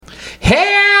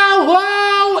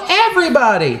Hello,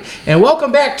 everybody, and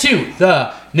welcome back to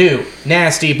the New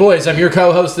Nasty Boys. I'm your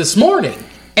co-host this morning,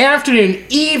 afternoon,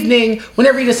 evening,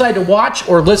 whenever you decide to watch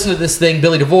or listen to this thing,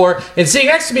 Billy DeVore. And sitting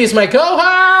next to me is my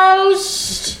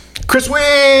co-host, Chris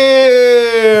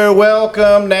Weir.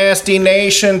 Welcome, Nasty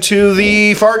Nation, to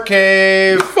the Fart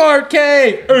Cave. Fart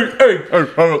Cave.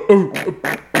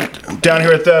 Down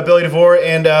here with Billy DeVore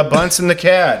and Bunsen the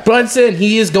cat. Bunsen,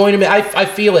 he is going to be, I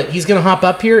feel it. He's going to hop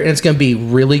up here, and it's going to be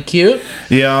really cute.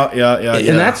 Yeah.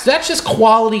 And that's just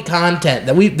quality content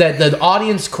that the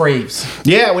audience craves.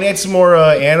 Yeah, we need some more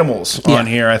animals on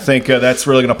here. I think that's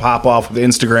really going to pop off with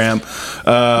Instagram.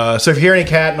 So if you hear any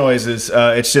cat noises,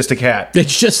 it's just a cat.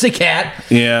 It's just a cat.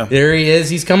 Yeah. There he is.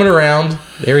 He's coming around.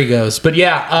 There he goes. But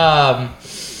yeah,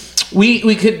 we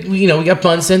got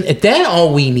Bunsen. And then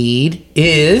all we need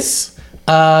is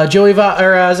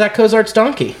Zach Cozart's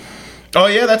donkey. Oh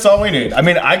yeah, that's all we need. I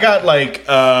mean, I got like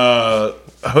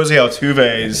Jose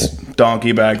Altuve's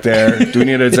donkey back there. Do we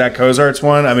need a Zach Cozart's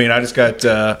one? I mean, I just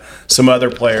got some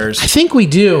other players. I think we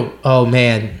do. Oh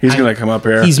man, He's gonna come up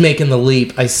here. He's making the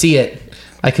leap. I see it.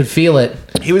 I could feel it.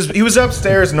 He was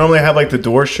upstairs. Normally I have like the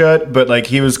door shut, but like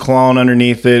he was clawing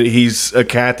underneath it. He's a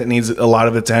cat that needs a lot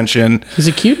of attention. He's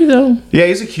a cutie though. Yeah,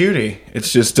 he's a cutie.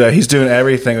 It's just he's doing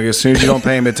everything. Like as soon as you don't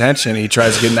pay him attention, he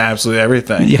tries to get into absolutely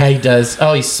everything. Yeah, he does.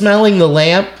 Oh, he's smelling the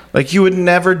lamp. Like you would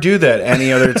never do that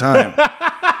any other time.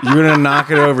 You would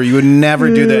knock it over. You would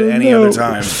never do that any other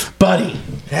time. Buddy,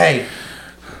 hey,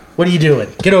 what are you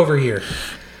doing? Get over here.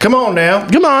 Come on now.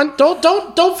 Come on.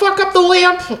 Don't fuck up the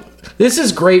lamp. This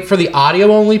is great for the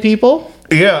audio-only people.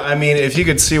 Yeah, I mean, if you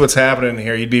could see what's happening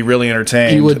here, you'd be really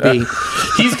entertained. You would be.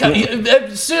 He's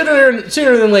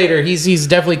sooner than later. He's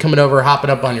definitely coming over,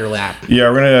 hopping up on your lap. Yeah,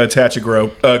 we're gonna attach a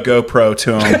GoPro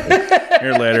to him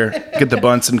here later. Get the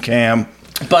Bunsen cam.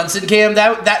 Bunsen cam.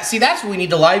 That's what we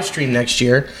need to live stream next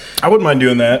year. I wouldn't mind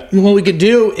doing that. What we could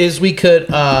do is we could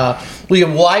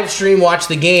live stream watch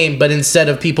the game, but instead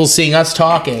of people seeing us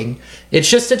talking, it's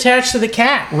just attached to the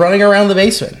cat running around the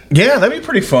basement. Yeah, that'd be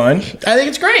pretty fun. I think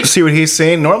it's great. See what he's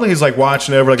seeing. Normally he's like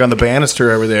watching over like on the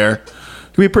banister over there.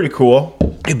 It'd be pretty cool.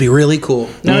 It'd be really cool.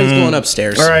 Now he's going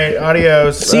upstairs. All right,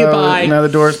 adios. See you, bye. Now the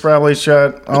door's probably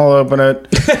shut. I'll open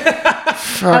it.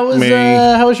 How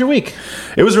was your week?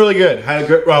 It was really good. Had a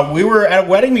good. We were at a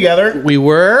wedding together. We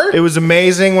were. It was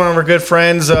amazing. One of our good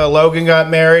friends, Logan, got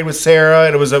married with Sarah.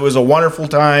 And it was a wonderful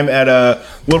time at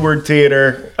Woodward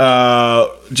Theater.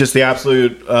 Just the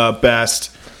absolute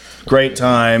best. Great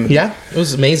time. Yeah, it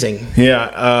was amazing.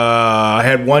 Yeah, I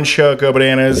had one show at Go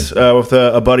Bananas with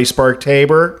a buddy, Spark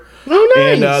Tabor. Oh,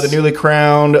 nice. And the newly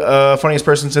crowned funniest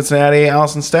person in Cincinnati,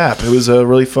 Allison Stapp. It was a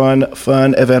really fun,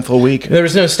 eventful week. There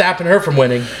was no stopping her from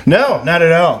winning. No, not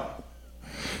at all.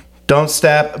 Don't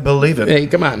Stapp, believe it. Hey,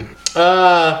 come on.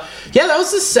 Yeah, that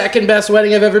was the second best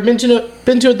wedding I've ever been to at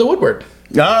the Woodward.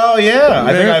 Oh, yeah.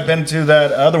 I think I've been to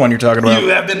that other one you're talking about. You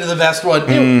have been to the best one.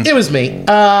 It was me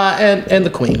and the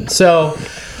Queen. So,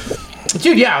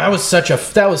 dude, yeah, that was such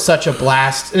a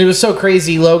blast. And it was so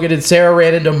crazy. Logan and Sarah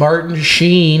ran into Martin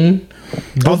Sheen.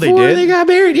 Oh, they did? They got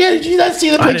married. Yeah, did you not see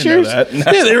the pictures? I didn't know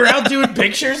that. Yeah, they were out doing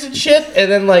pictures and shit. And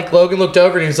then, like, Logan looked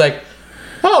over and he was like,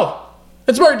 oh,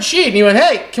 it's Martin Sheen. And he went,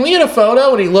 hey, can we get a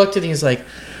photo? And he looked and he's like,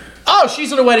 oh,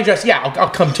 she's in a wedding dress. Yeah, I'll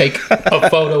come take a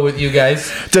photo with you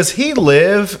guys. Does he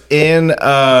live in...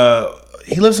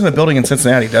 he lives in a building in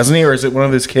Cincinnati, doesn't he? Or is it one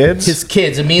of his kids? His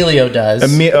kids. Emilio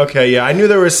does. Okay, yeah. I knew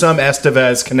there was some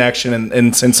Estevez connection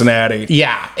in Cincinnati.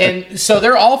 Yeah, and so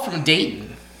they're all from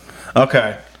Dayton.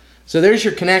 Okay. So there's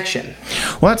your connection.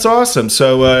 Well, that's awesome.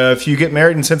 So if you get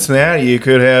married in Cincinnati, you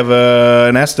could have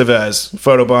an Estevez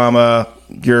photobomb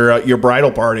your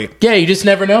bridal party. Yeah, you just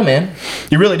never know, man.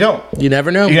 You really don't. You never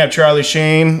know. You can have Charlie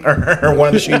Sheen or one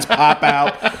of the Sheens pop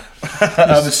out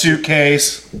of the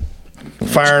suitcase,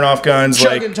 firing off guns.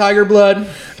 Chugging tiger blood.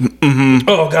 Mm-hmm.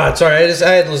 Oh, God, sorry.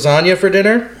 I had lasagna for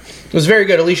dinner. It was very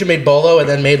good. Alicia made bolo and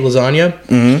then made lasagna.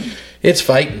 Mm-hmm. It's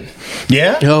fighting.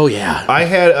 Yeah? Oh, yeah. I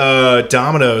had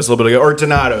Domino's a little bit ago, or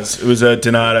Donato's. It was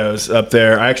Donato's up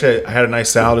there. I had a nice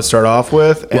salad to start off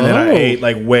with, and then I ate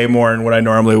like way more than what I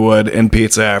normally would in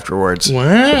pizza afterwards.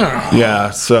 Wow. Yeah,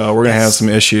 so we're going to have some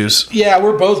issues. Yeah,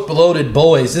 we're both bloated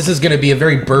boys. This is going to be a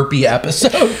very burpy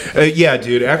episode. Yeah,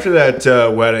 dude. After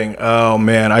that wedding, oh,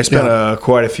 man, I spent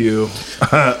quite a few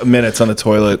minutes on the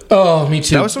toilet. Oh, me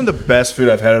too. That was some of the best food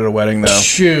I've had at a wedding, though.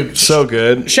 Shoot. So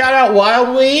good. Shout out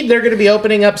Wildweed. They're going to be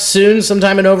opening up soon soon,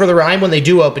 sometime in Over the Rhine. When they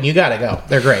do open, you got to go.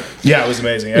 They're great. Yeah, it was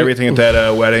amazing. Everything at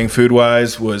that wedding,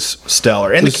 food-wise, was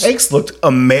stellar. And the cakes looked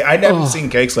amazing. I never seen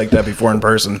cakes like that before in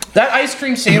person. That ice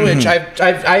cream sandwich,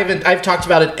 I've talked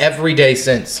about it every day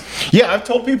since. Yeah, I've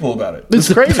told people about it.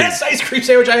 It's crazy. The best ice cream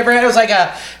sandwich I ever had.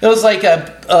 It was like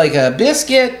a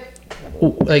biscuit.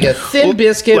 Like a thin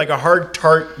biscuit. Like a hard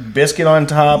tart biscuit on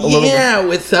top. A little bit.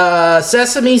 With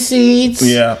sesame seeds.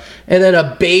 Yeah. And then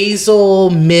a basil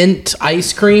mint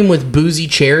ice cream with boozy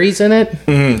cherries in it.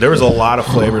 There was a lot of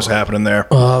flavors happening there.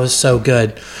 Oh, it was so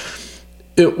good.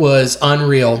 It was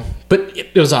unreal. But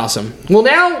it was awesome. Well,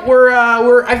 now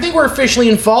I think we're officially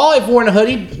in fall. I've worn a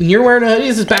hoodie, and you're wearing a hoodie.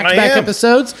 This is back-to-back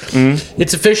episodes.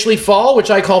 It's officially fall,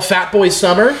 which I call Fat Boy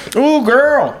Summer. Ooh,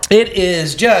 girl. It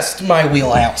is just my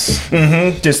wheelhouse.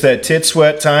 Just that tit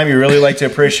sweat time you really like to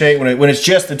appreciate when it's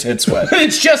just the tit sweat.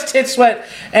 It's just tit sweat,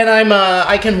 and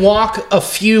I can walk a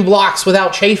few blocks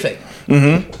without chafing.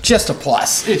 Just a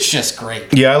plus. It's just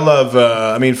great. Yeah, I love,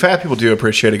 fat people do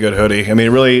appreciate a good hoodie. I mean, it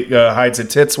really hides the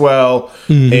tits well,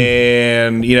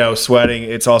 and, sweating,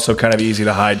 it's also kind of easy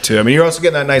to hide, too. I mean, you're also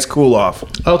getting that nice cool off.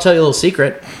 I'll tell you a little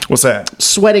secret. What's that?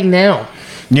 Sweating now.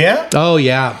 Yeah? Oh,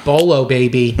 yeah. Bolo,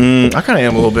 baby. I kind of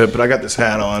am a little bit, but I got this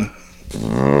hat on.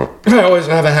 I always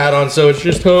have a hat on, so it's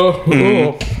just, Burp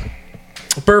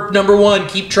number 1,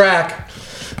 keep track.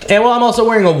 And, well, I'm also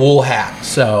wearing a wool hat,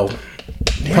 so...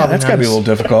 Yeah, that's got to be a little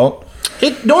difficult.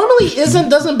 It normally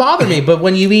doesn't bother me, but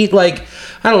when you eat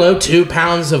 2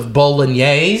 pounds of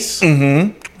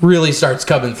bolognese, really starts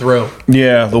coming through.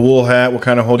 Yeah, the wool hat will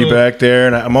kind of hold you back there.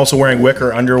 And I'm also wearing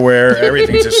wicker underwear.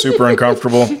 Everything's just super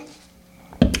uncomfortable.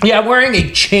 Yeah, I'm wearing a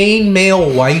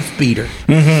chainmail wife beater.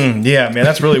 Yeah, man,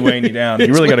 that's really weighing you down. You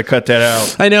really got to cut that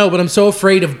out. I know, but I'm so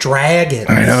afraid of dragons.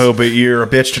 I know, but you're a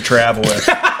bitch to travel with.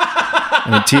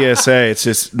 And TSA, it's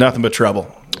just nothing but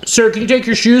trouble. Sir, can you take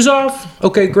your shoes off?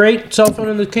 Okay, great. Cell phone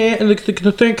in the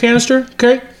canister.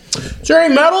 Okay. Is there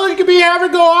any metal you could be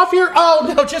having go off here?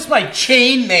 Oh no, just my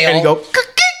chainmail. And you go.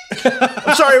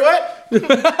 I'm sorry, what?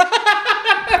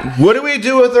 What do we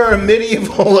do with our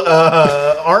medieval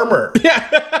armor?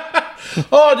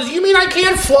 Oh, do you mean I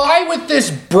can't fly with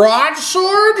this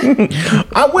broadsword?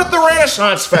 I'm with the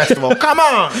Renaissance Festival. Come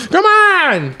on. Come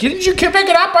on. Didn't you pick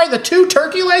it up by the 2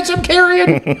 turkey legs I'm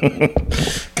carrying?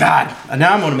 God,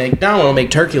 now I'm gonna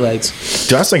make turkey legs.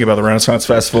 Dude, I was thinking about the Renaissance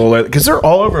Festival because they're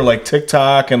all over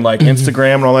TikTok and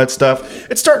Instagram and all that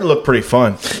stuff. It's starting to look pretty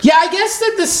fun. Yeah, I guess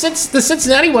that the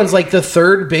Cincinnati one's the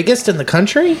 3rd biggest in the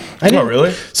country. Oh,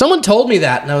 really? Someone told me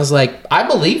that, and I was like, I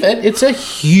believe it. It's a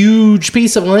huge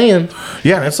piece of land.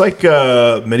 Yeah, it's like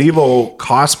medieval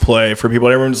cosplay for people.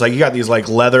 Everyone's you got these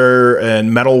leather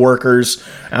and metal workers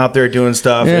out there doing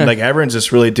stuff, and everyone's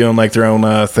just really doing their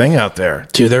own thing out there.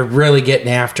 Dude, they're really getting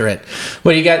after it.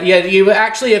 Well, you got you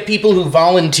actually have people who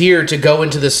volunteer to go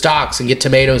into the stocks and get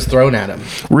tomatoes thrown at them.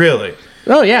 Really?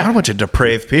 Oh yeah, what a bunch of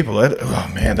depraved people.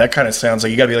 That kind of sounds like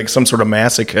you got to be some sort of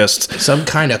masochist, some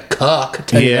kind of cuck.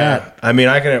 Tell you that. I mean,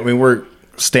 we're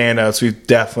standouts. We've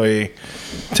definitely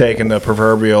taken the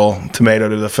proverbial tomato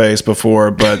to the face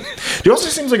before, but it also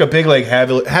seems like a big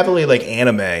heavily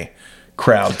anime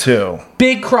crowd too.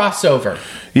 Big crossover.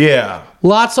 Yeah.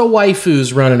 Lots of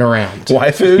waifus running around.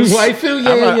 Waifus? Waifu,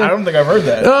 yeah. I don't think I've heard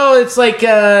that. Oh, it's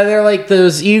they're like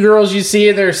those e-girls you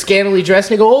see, they're scantily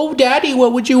dressed, and they go, oh, daddy,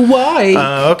 what would you like?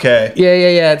 Okay.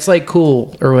 Yeah. It's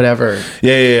cool or whatever.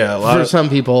 Yeah. For some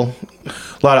people.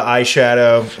 A lot of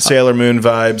eyeshadow, Sailor Moon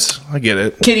vibes. I get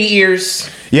it. Kitty ears.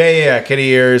 Yeah. Kitty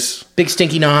ears. Big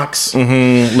stinky knocks.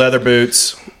 Leather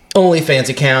boots. OnlyFans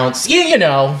accounts.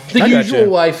 Yeah, the usual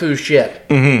waifu shit.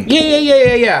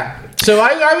 Yeah. So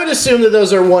I would assume that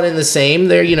those are one and the same.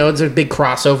 They're, it's a big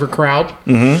crossover crowd.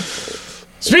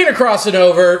 Speaking of crossing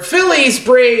over, Phillies,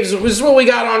 Braves is what we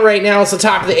got on right now. It's the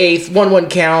top of the 8th,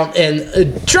 1-1 count.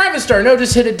 And Travis d'Arnaud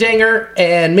just hit a dinger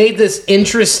and made this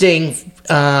interesting...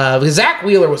 Zach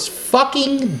Wheeler was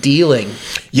fucking dealing.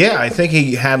 Yeah, I think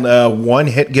he had one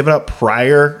hit given up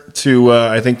prior to,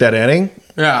 I think, that inning.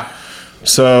 Yeah.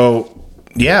 So,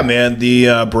 yeah, man,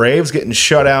 the Braves getting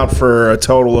shut out for a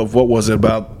total of, what was it,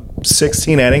 about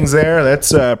 16 innings there?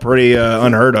 That's pretty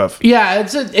unheard of. Yeah,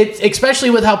 it's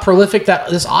especially with how prolific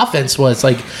this offense was.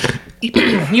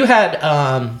 You had...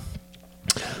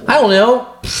 I don't know,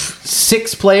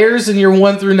 6 players in your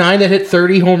 1 through 9 that hit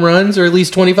 30 home runs or at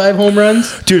least 25 home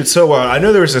runs. Dude, so I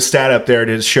know there was a stat up there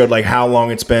that showed how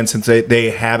long it's been since they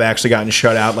have actually gotten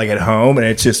shut out at home, and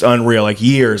it's just unreal.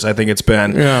 Years, I think it's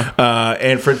been. Yeah.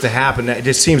 And for it to happen, it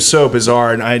just seems so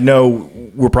bizarre. And I know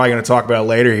we're probably going to talk about it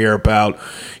later here about,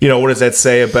 what does that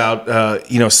say about,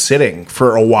 sitting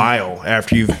for a while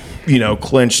after you've,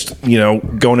 clinched,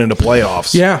 going into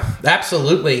playoffs. Yeah,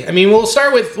 absolutely. I mean, we'll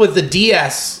start with the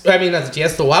DS. I mean, not the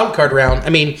DS, the wild card round. I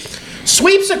mean,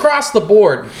 sweeps across the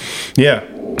board. Yeah.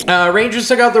 Rangers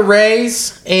took out the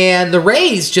Rays, and the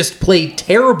Rays just played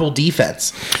terrible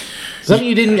defense. Something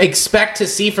you didn't expect to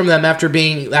see from them after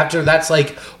that's like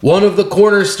one of the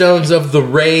cornerstones of the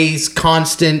Rays'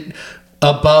 constant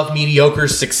above mediocre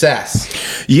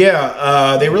success.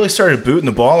 Yeah, they really started booting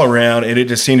the ball around, and it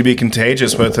just seemed to be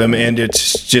contagious with them. And it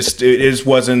just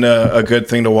wasn't a good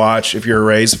thing to watch if you're a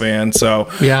Rays fan. So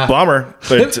yeah, bummer.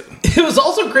 But it was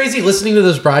also crazy listening to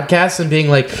those broadcasts and being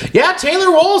like, "Yeah,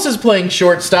 Taylor Walls is playing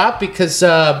shortstop because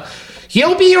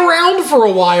he'll be around for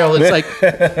a while." It's like,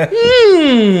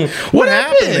 what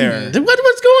happened there?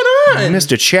 What's going on? I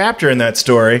missed a chapter in that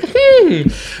story.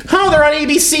 Oh, they're on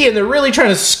ABC and they're really trying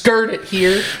to skirt it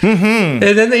here. Mm-hmm.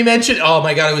 And then they mentioned, oh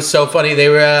my god, it was so funny. They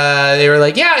were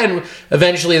like, yeah, and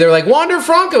eventually they're like, Wander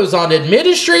Franco's on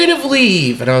administrative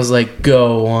leave, and I was like,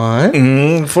 go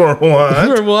on. For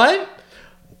what? For what?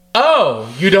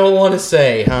 Oh, you don't want to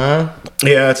say, huh?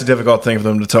 Yeah, it's a difficult thing for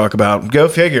them to talk about. Go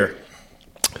figure.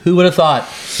 Who would have thought?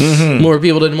 Mm-hmm. More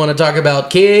people didn't want to talk about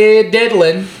Kid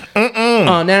Diddlin'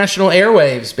 on national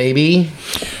airwaves, baby.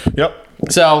 Yep.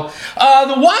 So,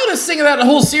 the wildest thing of that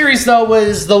whole series, though,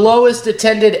 was the lowest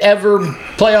attended ever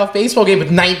playoff baseball game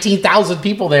with 19,000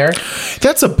 people there.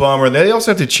 That's a bummer. They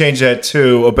also have to change that,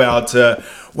 too, about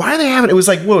why are they having it? Was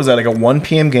like, what was that, like a 1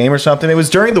 p.m. game or something? It was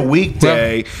during the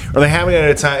weekday. Or they having it at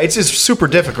a time. It's just super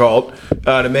difficult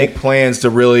to make plans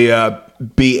to really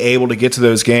be able to get to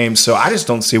those games. So I just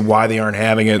don't see why they aren't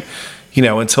having it,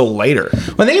 until later.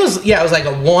 Well, I think it was like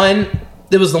a 1.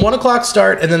 It was the 1 o'clock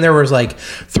start, and then there was like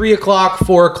 3 o'clock,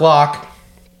 4 o'clock,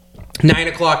 9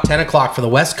 o'clock, 10 o'clock for the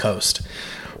West Coast.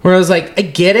 Where I was like, I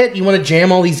get it. You want to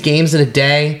jam all these games in a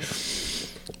day.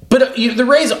 But the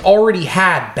Rays already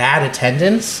had bad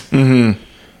attendance. Mm-hmm.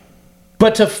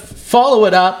 But to follow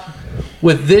it up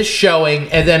with this showing,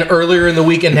 and then earlier in the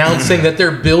week announcing that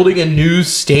they're building a new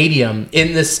stadium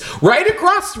in this right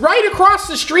across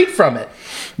the street from it.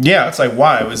 Yeah, it's like,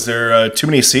 why? Was there too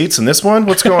many seats in this one?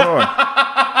 What's going on?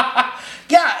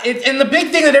 Yeah, and the big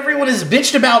thing that everyone has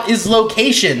bitched about is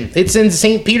location. It's in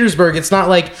St. Petersburg. It's not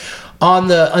like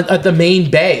at the main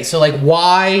bay. So like,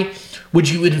 why would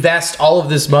you invest all of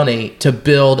this money to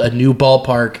build a new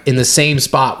ballpark in the same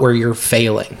spot where you're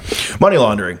failing? Money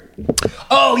laundering.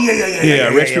 Oh, yeah.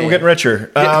 Rich people getting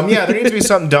richer. There needs to be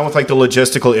something done with like the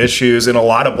logistical issues in a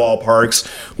lot of ballparks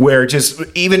where just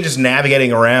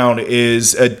navigating around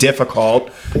is difficult,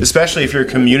 especially if you're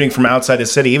commuting from outside the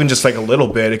city. Even just like a little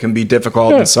bit, it can be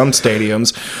difficult in some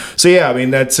stadiums. So yeah, I mean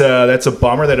that's a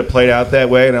bummer that it played out that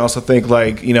way. And I also think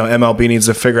like MLB needs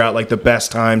to figure out like the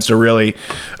best times to really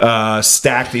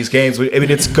stack these games. I mean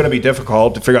it's going to be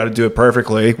difficult to figure out how to do it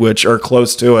perfectly, or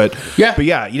close to it. Yeah. But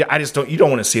yeah, I just don't. You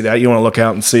don't want to see that. You want to look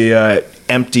out and see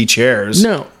empty chairs.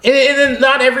 No, and then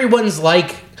not everyone's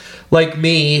like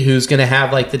me, who's going to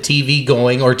have like the TV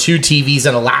going or 2 TVs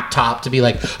and a laptop to be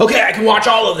like, okay, I can watch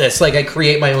all of this. Like I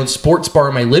create my own sports bar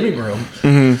in my living room.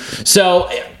 Mm-hmm. So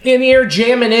in here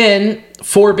jamming in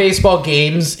 4 baseball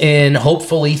games in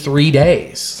hopefully 3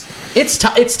 days. It's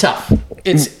tough.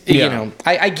 It's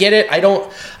I get it. I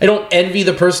don't envy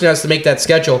the person who has to make that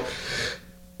schedule.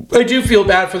 I do feel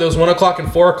bad for those 1 o'clock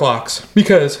and 4 o'clocks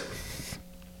because,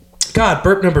 God,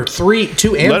 burp number 3,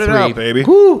 2, and 3. Let it out, baby.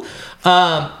 Woo.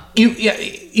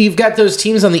 You've got those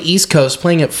teams on the East Coast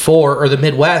playing at 4 or the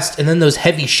Midwest, and then those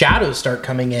heavy shadows start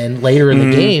coming in later in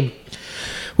the game,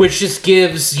 which just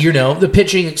gives the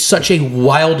pitching such a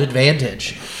wild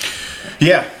advantage.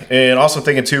 Yeah, and also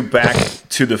thinking too back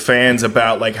to the fans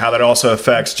about like how that also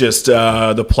affects just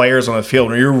the players on the field.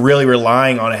 Where you're really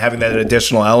relying on having that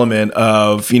additional element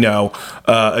of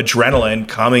adrenaline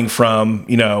coming from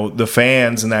the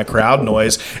fans and that crowd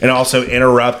noise, and also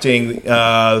interrupting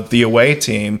the away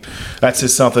team. That's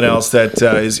just something else that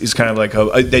is kind of like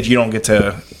that you don't get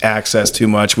to access too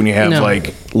much when you have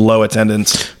like low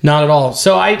attendance. Not at all.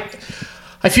 So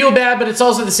I feel bad, but it's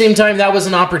also at the same time that was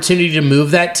an opportunity to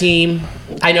move that team.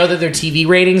 I know that their TV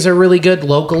ratings are really good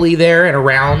locally there and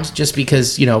around just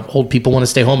because, old people want to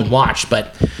stay home and watch.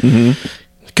 But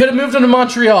could have moved them to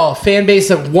Montreal, fan base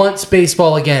that wants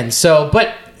baseball again. So,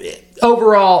 but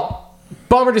overall,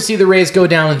 bummer to see the Rays go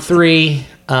down in 3.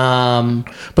 But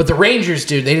the Rangers,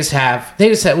 dude, they just have,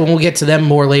 when we'll get to them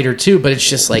more later too, but it's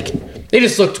just like, they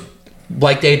just looked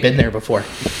like they'd been there before.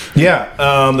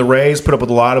 Yeah, the Rays put up with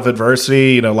a lot of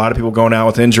adversity. A lot of people going out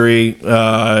with injury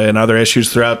and other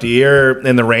issues throughout the year.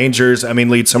 And the Rangers,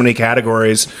 lead so many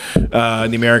categories in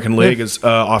the American League is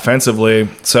offensively.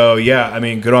 So, yeah,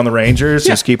 good on the Rangers.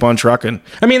 Just keep on trucking.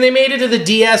 They made it to the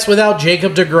DS without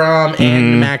Jacob deGrom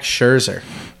and Max Scherzer.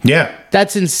 Yeah.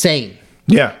 That's insane.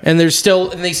 Yeah. And they still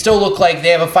look like they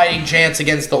have a fighting chance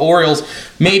against the Orioles,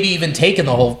 maybe even taking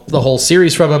the whole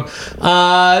series from them.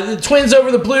 The Twins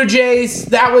over the Blue Jays,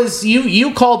 that was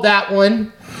you called that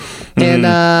one. And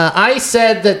I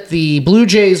said that the Blue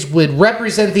Jays would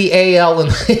represent the AL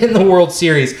in the World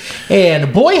Series.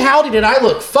 And boy, howdy did I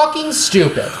look fucking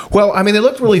stupid. Well, they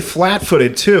looked really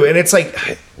flat-footed, too. And it's like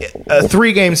a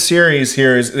 3-game series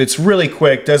here. It's really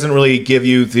quick, doesn't really give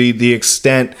you the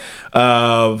extent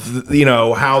of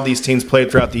how these teams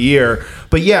played throughout the year.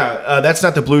 But yeah, that's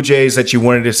not the Blue Jays that you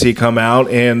wanted to see come out,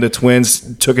 and the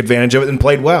Twins took advantage of it and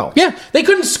played well. Yeah, they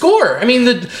couldn't score.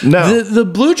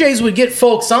 The Blue Jays would get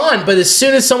folks on, but as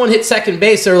soon as someone hit second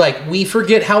base, they're like, we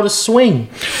forget how to swing.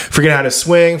 Forget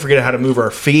how to move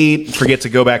our feet, forget to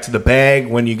go back to the bag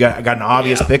when you got an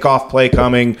obvious pickoff play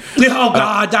coming. Oh,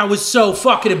 God, that was so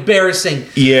fucking embarrassing.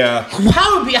 Yeah.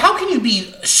 How can you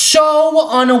be so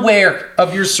unaware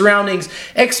of your surroundings,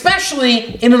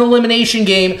 especially in an elimination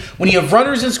game when you have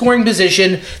runners in scoring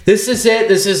position? This is it.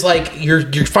 This is like you're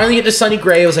finally getting to Sonny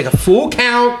Gray. It was like a full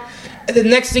count. And the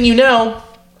next thing you know,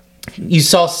 you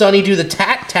saw Sonny do the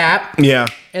tap. Yeah.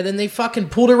 And then they fucking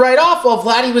pulled it right off while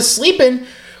Vladdy was sleeping,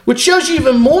 which shows you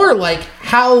even more like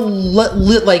how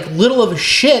little of a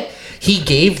shit he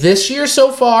gave this year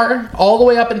so far, all the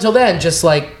way up until then, just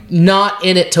like not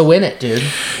in it to win it, dude.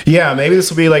 Yeah, maybe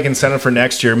this will be like incentive for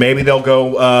next year. Maybe they'll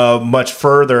go much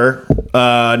further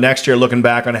next year, looking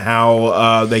back on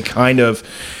how they kind of,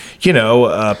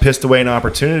 pissed away an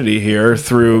opportunity here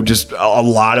through just a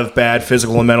lot of bad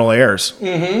physical and mental errors.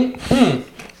 Mm-hmm.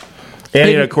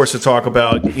 And, of course, to talk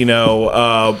about, we're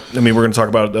going to talk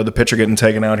about the pitcher getting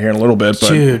taken out here in a little bit. But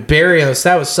dude, Barrios,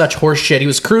 that was such horse shit. He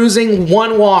was cruising,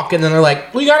 one walk, and then they're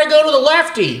like, we got to go to the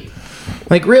lefty.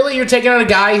 Like, really? You're taking out a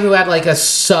guy who had, like, a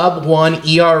sub-1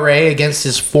 ERA against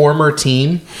his former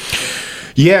team?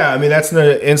 Yeah, that's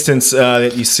the instance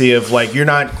that you see of, like, you're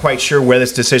not quite sure where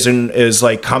this decision is,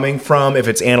 like, coming from, if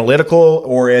it's analytical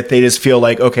or if they just feel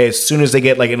like, okay, as soon as they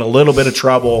get, like, in a little bit of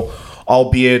trouble,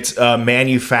 albeit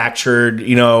manufactured,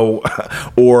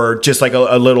 or just like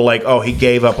a little like, oh, he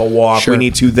gave up a walk. Sure. We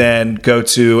need to then go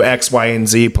to X, Y, and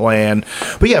Z plan.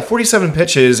 But yeah, 47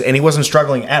 pitches, and he wasn't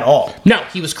struggling at all. No,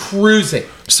 he was cruising.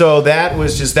 So that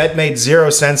made zero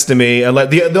sense to me. And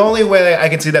the only way I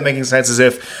can see that making sense is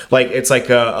if like it's like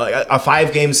a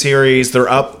 5-game series, they're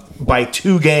up by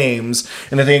 2 games,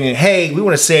 and they're thinking, hey, we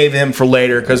want to save him for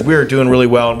later because we're doing really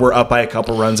well and we're up by a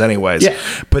couple runs anyways. Yeah.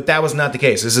 But that was not the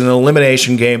case. This is an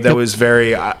elimination game that was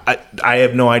very I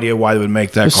have no idea why they would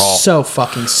make that call. So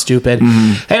fucking stupid.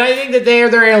 Mm-hmm. And I think that their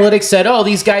analytics said, oh,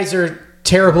 these guys are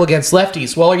terrible against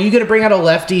lefties. Well, are you going to bring out a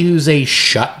lefty who's a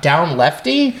shutdown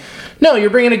lefty? No,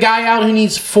 you're bringing a guy out who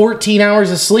needs 14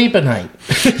 hours of sleep a night.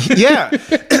 Yeah.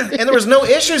 And there was no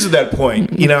issues at that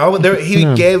point.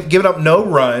 Given up no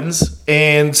runs.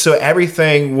 And so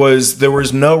there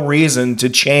was no reason to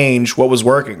change what was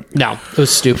working. No, it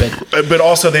was stupid. But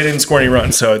also they didn't score any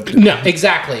runs. So no,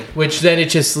 exactly. Which then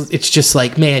it's just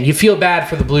like, man, you feel bad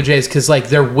for the Blue Jays because like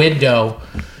their window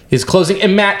is closing.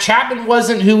 And Matt Chapman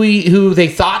wasn't who they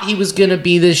thought he was going to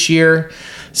be this year.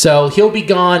 So he'll be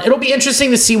gone. It'll be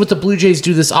interesting to see what the Blue Jays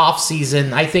do this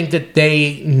offseason. I think that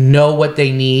they know what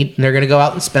they need, and they're going to go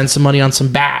out and spend some money on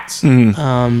some bats. And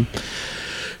then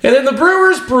the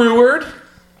Brewers brewered.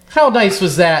 How nice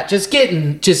was that? Just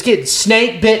getting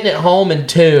snake bitten at home in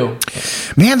 2.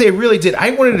 Man, they really did.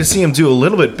 I wanted to see him do a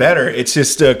little bit better. It's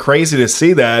just crazy to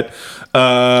see that.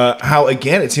 How,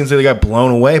 again, it seems like they got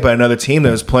blown away by another team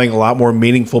that was playing a lot more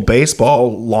meaningful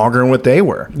baseball longer than what they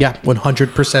were. Yeah,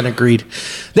 100% agreed.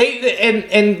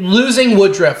 And losing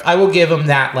Woodruff, I will give them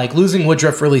that. Like, losing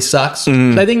Woodruff really sucks.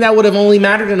 I think that would have only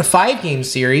mattered in a 5-game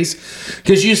series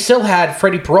because you still had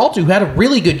Freddie Peralta, who had a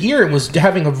really good year and was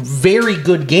having a very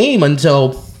good game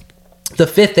until the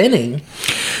 5th inning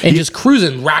and just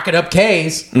cruising, racking up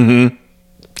Ks. Mm-hmm.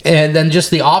 And then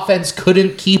just the offense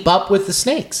couldn't keep up with the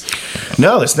Snakes.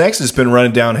 No, the Snakes has been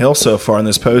running downhill so far in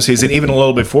this postseason, even a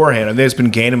little beforehand. And they've been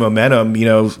gaining momentum,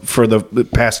 for the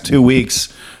past 2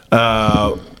 weeks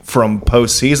from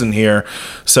postseason here.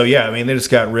 So, yeah, they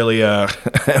just got really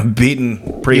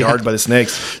beaten pretty hard by the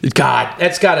Snakes. God,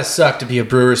 that's got to suck to be a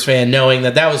Brewers fan, knowing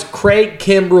that was Craig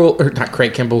Kimbrell, or not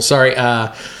Craig Kimbrell, sorry.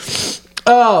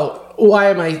 Why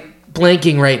am I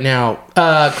blanking right now.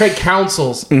 Craig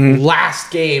Counsell's last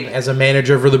game as a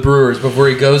manager for the Brewers before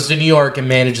he goes to New York and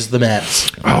manages the Mets.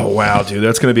 Oh, wow, dude.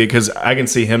 That's going to be, because I can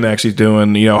see him actually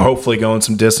doing, hopefully going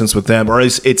some distance with them, or at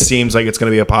least it seems like it's going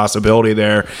to be a possibility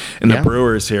there in the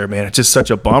Brewers here, man. It's just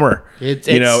such a bummer.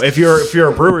 If you're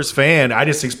a Brewers fan, I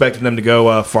just expected them to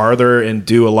go farther and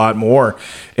do a lot more.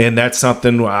 And that's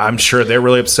something I'm sure they're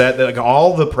really upset that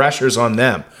all the pressure's on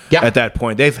them at that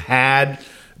point. They've had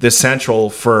the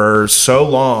Central for so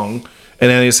long,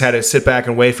 and then they just had to sit back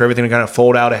and wait for everything to kind of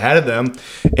fold out ahead of them,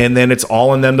 and then it's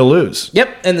all on them to lose.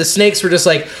 Yep, and the Snakes were just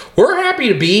like, we're happy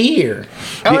to be here.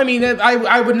 I mean,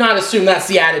 I would not assume that's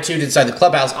the attitude inside the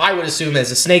clubhouse. I would assume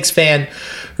as a Snakes fan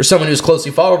or someone who's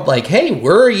closely followed, like, hey,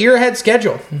 we're a year ahead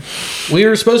schedule. We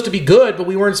were supposed to be good, but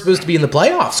we weren't supposed to be in the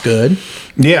playoffs good.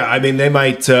 Yeah, I mean, they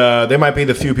might be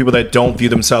the few people that don't view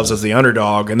themselves as the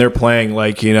underdog, and they're playing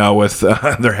like, with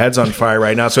their heads on fire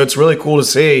right now. So it's really cool to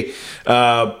see.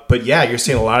 But yeah, you're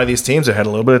seeing a lot of these teams that had a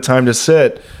little bit of time to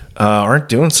sit aren't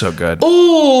doing so good.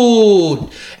 Ooh,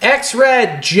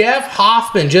 X-Red Jeff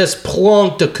Hoffman just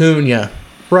plunked Acuna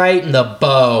right in the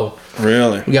bow.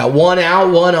 Really? We got one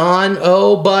out, one on.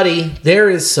 Oh, buddy, there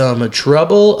is some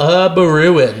trouble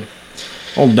brewing.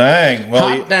 Oh, dang.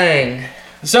 Well, hot dang.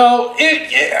 So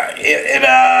it's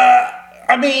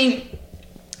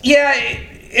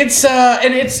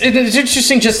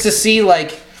interesting just to see,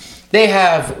 like, they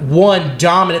have one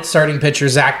dominant starting pitcher,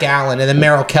 Zach Gallen, and then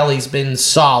Merrill Kelly's been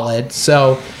solid.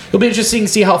 So it'll be interesting to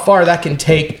see how far that can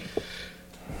take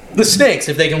the Snakes,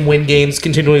 if they can win games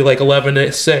continually, like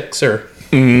 11-6 or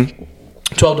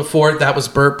 12-4. That was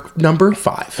burp number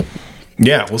 5.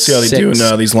 Yeah, we'll see how they do in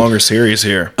these longer series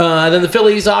here. Then the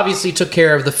Phillies obviously took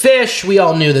care of the Fish. We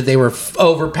all knew that they were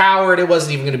overpowered. It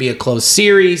wasn't even going to be a close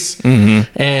series.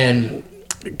 And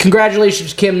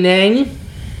congratulations, Kim Nang,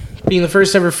 being the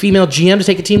first ever female GM to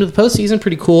take a team to the postseason.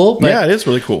 Pretty cool. But yeah, it is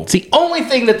really cool. It's the only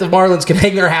thing that the Marlins can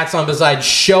hang their hats on besides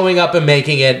showing up and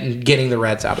making it and getting the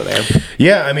Reds out of there.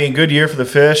 Yeah, I mean, good year for the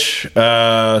Fish.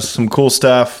 Some cool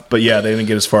stuff. But yeah, they didn't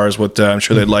get as far as what I'm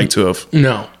sure they'd like to have.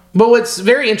 No. But what's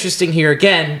very interesting here,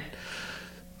 again,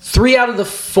 3 out of the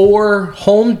 4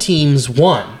 home teams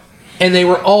won, and they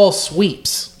were all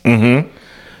sweeps. Do you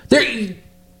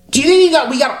think we got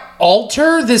to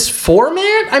alter this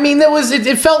format? I mean,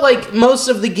 it felt like most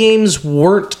of the games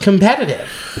weren't competitive.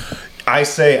 I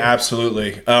say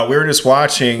absolutely. We were just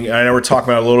watching, I know we're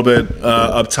talking about a little bit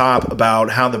up top about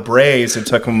how the Braves, it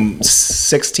took them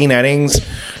 16 innings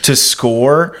to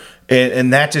score.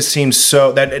 And that just seems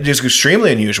that is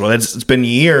extremely unusual. It's been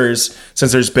years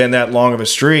since there's been that long of a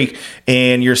streak,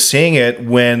 and you're seeing it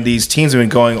when these teams have been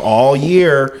going all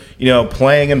year,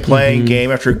 playing and playing game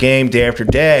after game, day after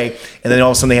day, and then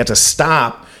all of a sudden they have to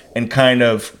stop and kind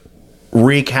of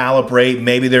recalibrate.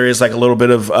 Maybe there is like a little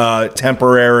bit of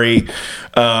temporary,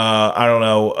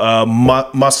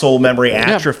 muscle memory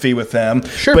atrophy with them.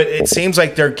 Sure. But it seems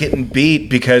like they're getting beat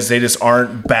because they just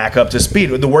aren't back up to speed.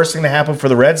 The worst thing that happened for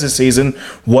the Reds this season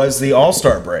was the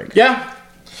All-Star break. Yeah.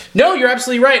 No, you're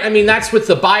absolutely right. I mean, that's with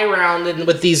the bye round and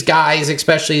with these guys,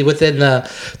 especially within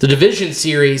the division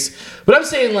series. But I'm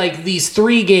saying, like, these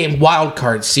 3-game wild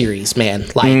card series, man.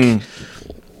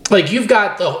 Like you've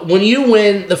got when you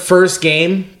win the first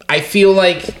game, I feel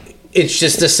like it's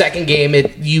just the second game.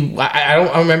 I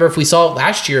don't remember if we saw it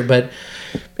last year, but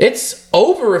it's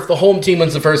over if the home team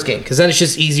wins the first game, because then it's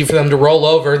just easy for them to roll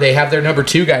over. They have their number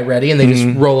 2 guy ready, and they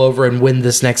just roll over and win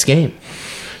this next game.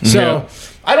 So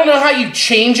I don't know how you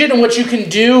change it and what you can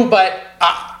do, but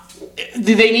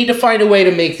they need to find a way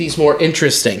to make these more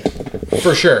interesting,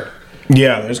 for sure.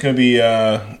 Yeah, there's going to be,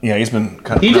 he's been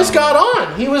kind of... He just got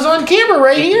on. He was on camera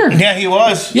right here. Yeah, he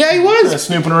was. Yeah, he was.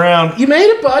 Snooping around. You made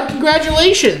it, bud.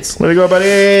 Congratulations. Way to go,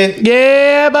 buddy.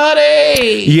 Yeah,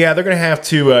 buddy. Yeah, they're going to have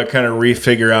to kind of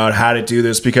refigure out how to do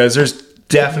this, because there's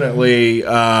definitely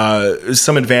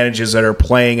some advantages that are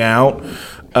playing out.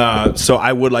 So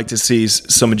I would like to see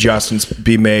some adjustments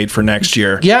be made for next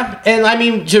year. Yeah, and I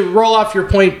mean, to roll off your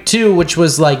point, too, which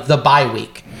was like the bye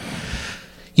week.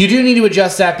 You do need to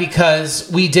adjust that, because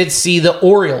we did see the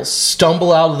Orioles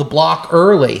stumble out of the block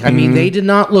early. I mean, they did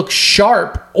not look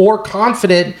sharp or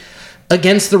confident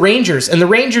against the Rangers. And the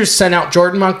Rangers sent out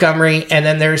Jordan Montgomery, and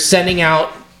then they're sending out...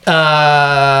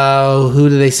 who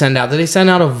did they send out? Did they send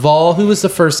out a Vol? Who was the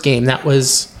first game? That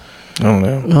was... I don't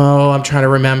know. Oh, I'm trying to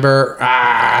remember.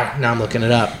 Now I'm looking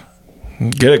it up.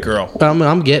 Get it, girl.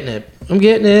 I'm getting it. I'm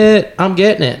getting it.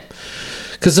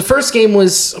 Because the first game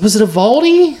was it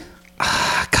Evaldi?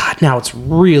 God, now it's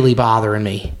really bothering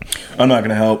me. I'm not going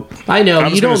to help. I know,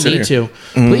 you don't need to.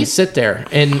 Please sit there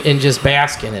and just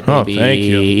bask in it, baby. Oh, thank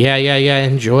you. Yeah,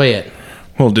 enjoy it.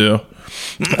 Will do.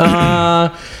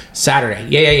 Saturday.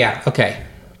 Yeah. Okay.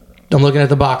 I'm looking at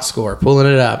the box score, pulling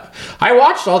it up. I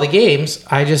watched all the games.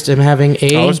 I just am having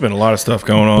there's been a lot of stuff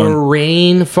going on.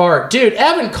 brain fart. Dude,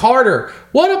 Evan Carter,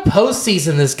 what a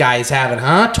postseason this guy's having,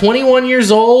 huh? 21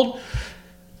 years old,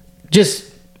 just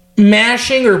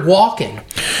mashing or walking.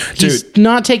 He's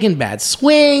not taking bad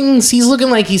swings. He's looking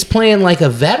like he's playing like a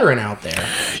veteran out there.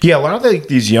 Yeah, a lot of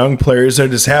these young players that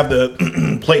just have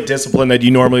the plate discipline that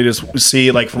you normally just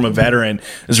see like from a veteran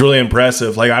is really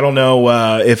impressive. Like, I don't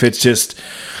know if it's just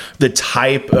the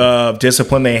type of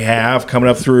discipline they have coming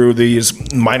up through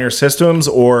these minor systems,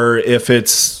 or if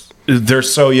they're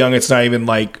so young it's not even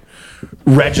like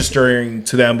registering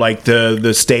to them like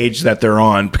the stage that they're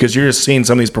on, because you're just seeing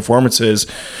some of these performances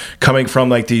coming from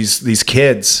like these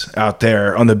kids out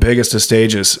there on the biggest of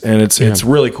stages, and it's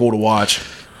really cool to watch.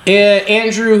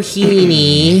 Andrew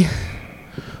Heaney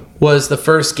was the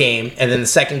first game, and then the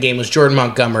second game was Jordan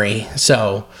Montgomery.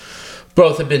 So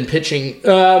both have been pitching.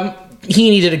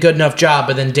 Heaney did a good enough job,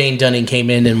 but then Dane Dunning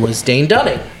came in and was Dane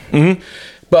Dunning. Mm-hmm.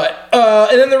 But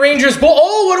and then the Rangers bull.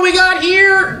 Oh, what do we got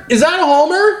here? Is that a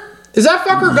homer? Is that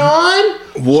fucker gone?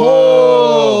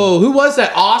 Whoa! Who was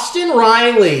that? Austin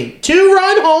Riley,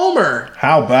 2-run homer.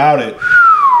 How about it?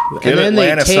 Give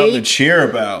Atlanta something to cheer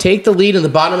about. Take the lead in the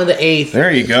bottom of the 8th. There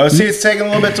you go. See, it's taking a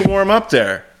little bit to warm up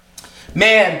there.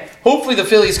 Man, hopefully the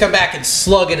Phillies come back and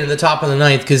slug it in the top of the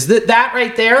 9th, because that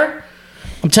right there,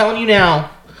 I'm telling you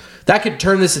now, that could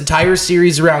turn this entire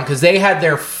series around, because they had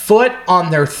their foot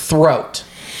on their throat.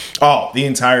 Oh, the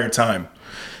entire time.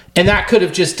 And that could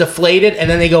have just deflated, and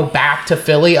then they go back to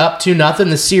Philly up 2-0.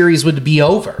 The series would be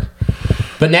over.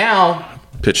 But now,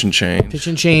 pitch and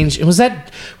change. And was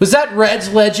that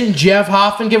Reds legend Jeff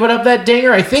Hoffman giving up that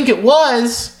dinger? I think it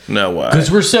was. No way.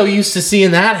 Because we're so used to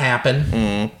seeing that happen.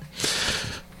 Mm.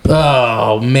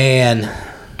 Oh man,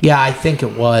 yeah, I think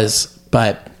it was.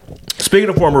 But speaking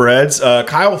of former Reds,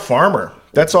 Kyle Farmer.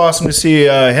 That's awesome to see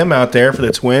him out there for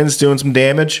the Twins doing some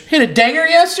damage. Hit a dinger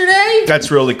yesterday. That's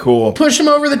really cool. Push him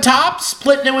over the top,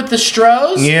 splitting it with the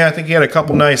Stros. Yeah, I think he had a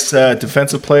couple nice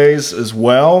defensive plays as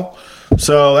well.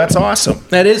 So that's awesome.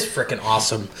 That is freaking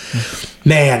awesome.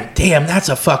 Man, damn, that's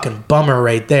a fucking bummer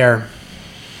right there.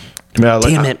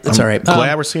 Damn it. That's all right.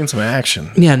 Glad we're seeing some action.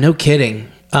 Yeah, no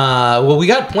kidding. Well, we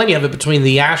got plenty of it between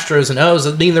the Astros and O's.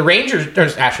 I mean, the Rangers and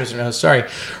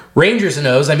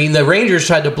O's. I mean, the Rangers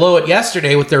tried to blow it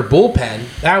yesterday with their bullpen.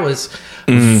 That was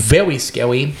very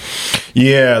scary.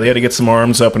 Yeah, they had to get some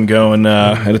arms up and going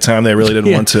at a time they really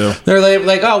didn't want to. They're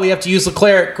like, oh, we have to use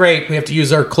Leclerc. Great, we have to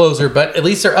use our closer. But at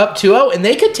least they're up 2-0, and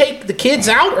they could take the kids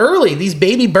out early, these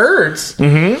baby birds.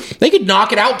 Mm-hmm. They could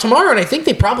knock it out tomorrow, and I think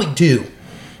they probably do.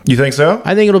 You think so?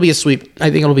 I think it'll be a sweep.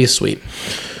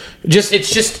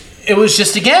 It was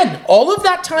just again, all of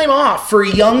that time off for a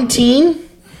young team.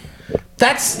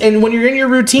 And when you're in your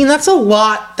routine, that's a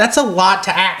lot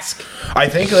to ask. I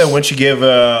think that once you give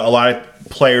a lot of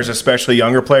players, especially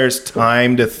younger players,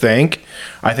 time to think,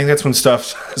 I think that's when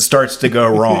stuff starts to go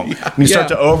wrong. You start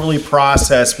to overly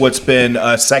process what's been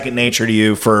second nature to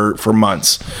you for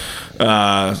months.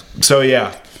 So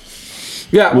yeah.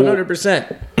 Yeah,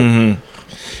 100%. Mm-hmm.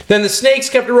 Then the Snakes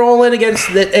kept rolling against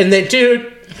and then,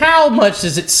 dude, how much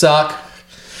does it suck?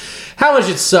 How much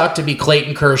it suck to be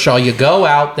Clayton Kershaw? You go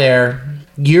out there,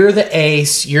 you're the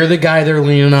ace, you're the guy they're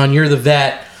leaning on, you're the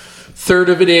vet. Third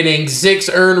of an inning, 6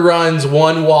 earned runs,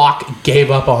 1 walk, gave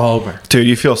up a homer. Dude,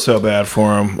 you feel so bad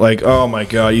for him. Like, oh my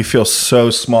God, you feel so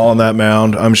small on that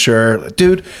mound, I'm sure.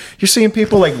 Dude, you're seeing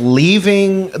people like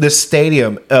leaving the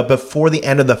stadium before the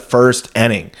end of the first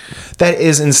inning. That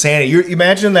is insanity. You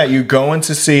imagine that you're going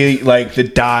to see like the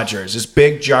Dodgers, this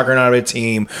big juggernaut of a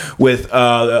team with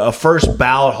a first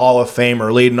ballot Hall of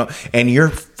Famer leading up, and you're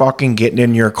fucking getting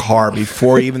in your car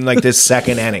before even like this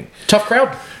second inning. Tough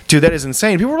crowd. Dude, that is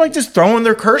insane. People were like just throwing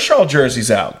their Kershaw jerseys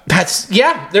out.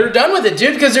 They're done with it,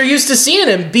 dude, because they're used to seeing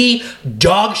him be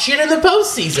dog shit in the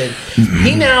postseason. Mm-hmm.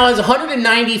 He now has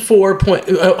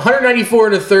 194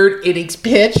 and a third innings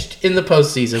pitched in the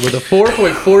postseason with a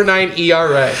 4.49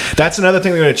 ERA. That's another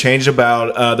thing they're going to change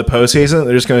about the postseason.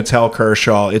 They're just going to tell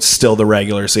Kershaw it's still the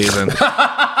regular season.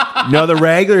 No, the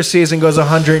regular season goes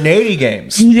 180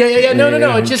 games. Yeah.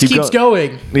 No. It just keeps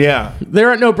going. Yeah. There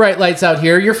aren't no bright lights out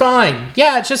here. You're fine.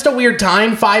 Yeah, it's just a weird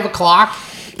time, 5 o'clock.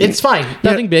 It's fine.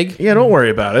 Nothing big. Yeah, don't worry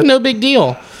about it. No big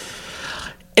deal.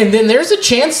 And then there's a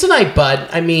chance tonight, bud.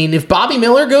 I mean, if Bobby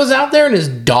Miller goes out there and is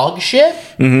dog shit,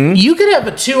 you could have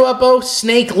a 2-0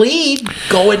 Snake lead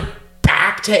going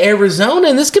back to Arizona,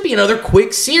 and this could be another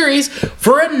quick series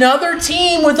for another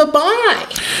team with a bye.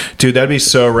 Dude, that'd be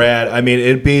so rad. I mean,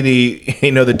 it'd be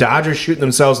the Dodgers shooting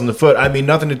themselves in the foot. I mean,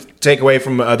 nothing to take away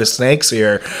from the Snakes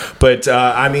here, but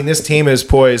I mean, this team is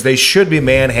poised. They should be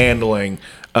manhandling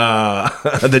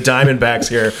the Diamondbacks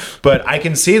here, but I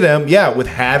can see them, with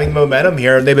having momentum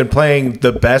here, and they've been playing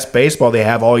the best baseball they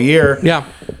have all year. Yeah.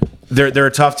 They're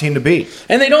a tough team to beat.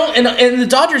 And they don't, and the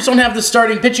Dodgers don't have the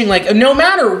starting pitching. Like, no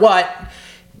matter what,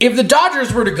 if the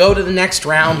Dodgers were to go to the next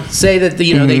round, say that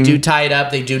they do tie it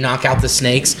up, they do knock out the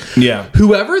Snakes. Yeah.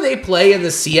 Whoever they play in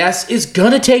the CS is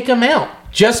gonna take them out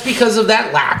just because of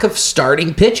that lack of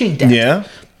starting pitching depth. Yeah.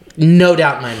 No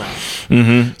doubt in my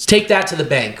mind. Let's take that to the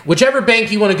bank. Whichever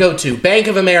bank you want to go to. Bank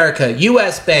of America,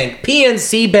 U.S. Bank,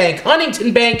 PNC Bank,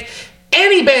 Huntington Bank,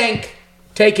 any bank.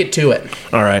 Take it to it.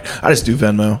 All right. I just do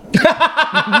Venmo.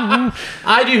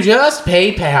 I do just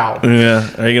PayPal. Yeah.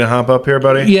 Are you going to hop up here,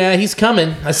 buddy? Yeah, he's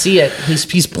coming. I see it.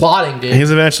 He's plotting, dude.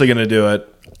 He's eventually going to do it.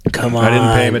 Come on. I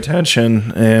didn't pay him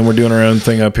attention, and we're doing our own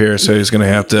thing up here, so he's going to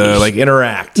have to,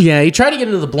 interact. Yeah, he tried to get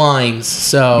into the blinds,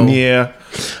 so. Yeah.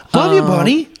 Love you,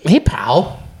 buddy. Hey,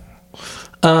 pal.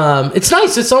 It's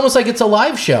nice. It's almost like it's a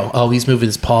live show. Oh, he's moving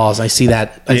his paws. I see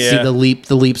that. I see the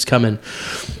leap's coming.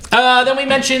 Then we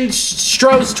mentioned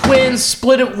Stroh's twins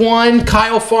split at 1.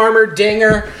 Kyle Farmer,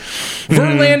 dinger.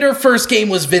 Verlander, first game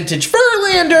was vintage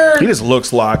Verlander. He just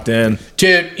looks locked in.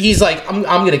 Dude, he's like, I'm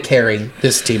going to carry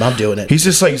this team. I'm doing it. He's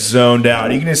just zoned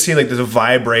out. You can just see the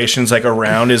vibrations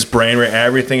around his brain where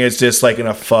everything is just in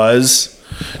a fuzz.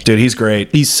 Dude, he's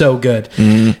great. He's so good.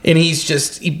 And he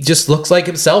just looks like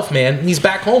himself, man. He's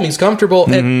back home. He's comfortable.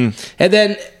 And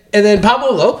then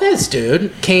Pablo Lopez,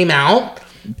 dude, came out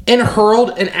and hurled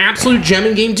an absolute gem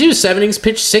in game 2. 7 innings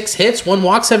pitched, 6 hits, 1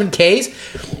 walk, 7 Ks.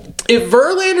 If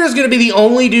Verlander is going to be the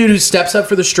only dude who steps up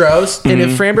for the Stros, and if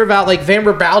Framber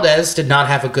Valdez did not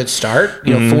have a good start,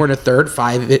 4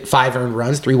 1/3, 5 earned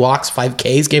runs, 3 walks, 5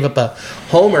 Ks, gave up a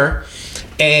homer,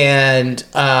 and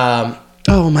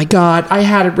oh my God, I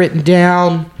had it written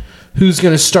down. Who's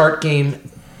going to start game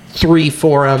 3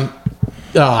 for him?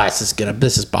 Oh,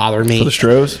 this is bothering me. For the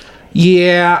Stros?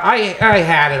 Yeah, I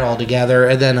had it all together,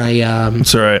 and then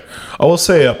It's all right. I will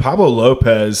say Pablo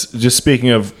Lopez, just speaking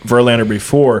of Verlander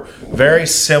before, very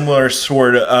similar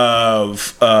sort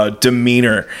of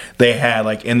demeanor they had,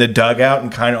 in the dugout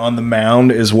and kind of on the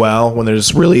mound as well, when they're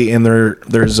just really in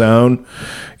their zone.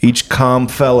 Each calm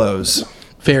fellows.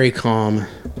 Very calm.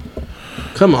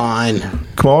 Come on.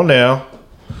 Come on now.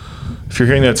 If you're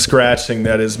hearing that scratching,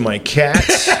 that is my cat.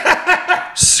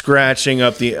 Scratching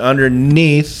up the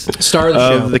underneath Star of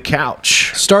the show. The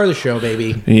couch. Star of the show,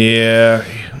 baby. Yeah,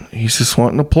 he's just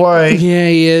wanting to play. Yeah,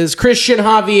 he is. Christian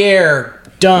Javier,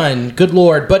 done. Good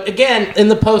Lord. But again, in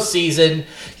the postseason,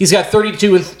 he's got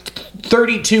 32 and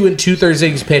 2/3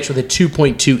 innings pitched with a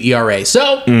 2.2 ERA.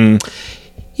 So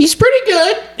he's pretty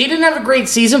good. He didn't have a great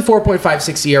season,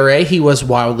 4.56 ERA. He was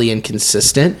wildly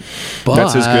inconsistent. But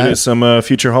that's as good as some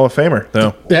future Hall of Famer,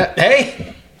 though.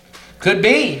 Hey. Could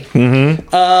be.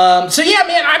 So yeah,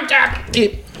 man,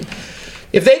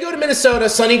 if they go to Minnesota,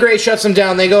 Sonny Gray shuts them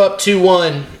down. They go up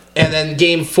 2-1, and then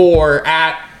Game 4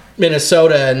 at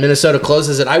Minnesota, and Minnesota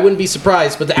closes it. I wouldn't be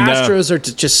surprised. But the Astros are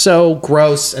just so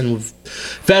gross and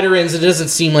veterans. It doesn't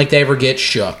seem like they ever get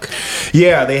shook.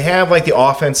 Yeah, they have the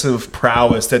offensive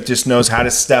prowess that just knows how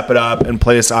to step it up and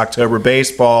play this October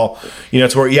baseball. To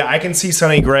where, I can see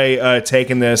Sonny Gray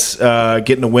taking this,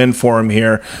 getting a win for him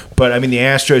here. But I mean, the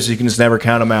Astros, you can just never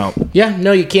count them out. Yeah,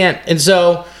 no, you can't. And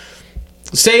so,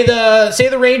 say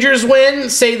the Rangers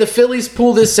win, say the Phillies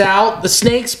pull this out, the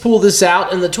Snakes pull this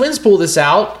out, and the Twins pull this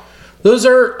out. Those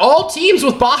are all teams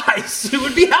with buys who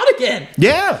would be out again.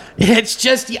 Yeah, it's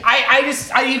just I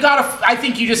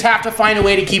think you just have to find a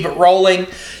way to keep it rolling.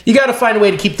 You got to find a way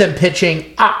to keep them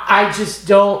pitching. I just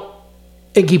don't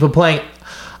and keep them playing.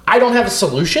 I don't have a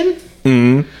solution.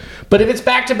 But if it's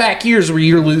back-to-back years where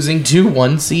you're losing 2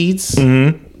 1 seeds, I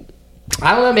don't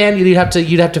know, man. You'd have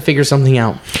to figure something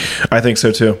out. I think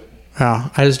so too.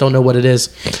 I just don't know what it is.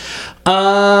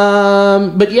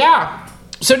 But yeah.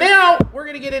 So now we're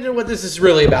going to get into what this is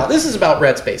really about. This is about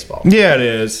Reds baseball. Yeah, it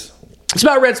is. It's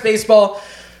about Reds baseball.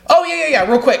 Oh, yeah.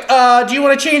 Real quick. Do you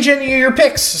want to change any of your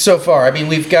picks so far? I mean,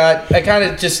 I kind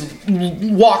of just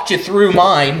walked you through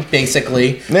mine,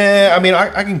 basically. Nah, I mean,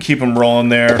 I can keep them rolling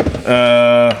there.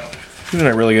 Who did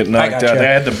I really get knocked out? They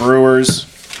had the Brewers.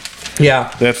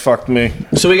 Yeah. That fucked me.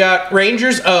 So we got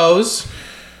Rangers O's.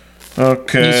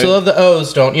 Okay. You still have the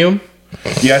O's, don't you?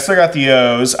 Yeah, I still got the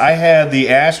O's. I had the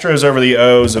Astros over the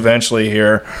O's eventually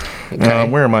here. Okay.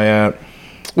 Where am I at?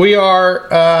 We are...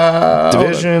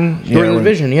 division? We're in the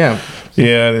division, yeah.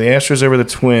 Yeah, the Astros over the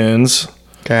Twins.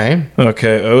 Okay.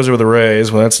 Okay, O's over the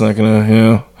Rays. Well, that's not going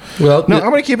to, Well, No,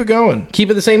 I'm going to keep it going. keep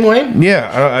it the same way?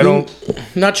 Yeah, I don't...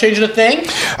 Not changing a thing?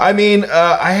 I mean,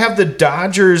 I have the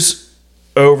Dodgers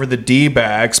over the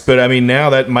D-backs, but I mean, now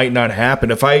that might not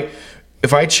happen. If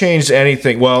I changed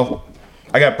anything, well,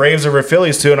 I got Braves over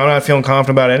Phillies too, and I'm not feeling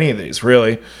confident about any of these,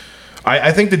 really.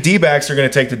 I think the D-backs are going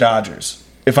to take the Dodgers.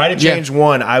 If I had to change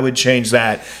one, I would change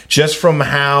that. Just from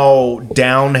how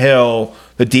downhill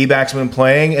the D-backs have been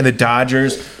playing, and the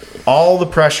Dodgers, all the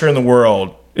pressure in the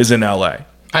world is in L.A.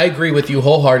 I agree with you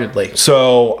wholeheartedly.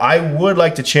 So I would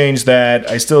like to change that.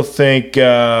 I still think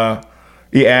the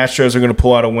Astros are going to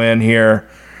pull out a win here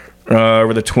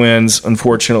over the Twins,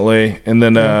 unfortunately. And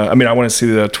then, I want to see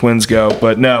the Twins go.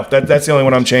 But no, that's the only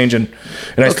one I'm changing.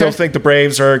 And I still think the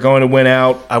Braves are going to win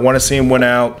out. I want to see them win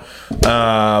out.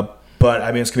 But,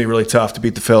 I mean, it's going to be really tough to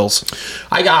beat the Phils.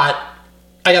 I got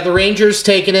the Rangers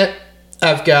taking it.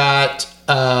 I've got,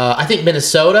 I think,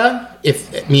 Minnesota.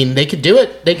 They could do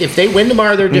it. If they win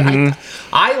tomorrow, they're doing.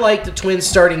 I like the Twins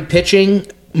starting pitching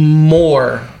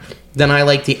more than I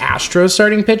like the Astros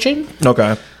starting pitching.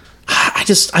 Okay.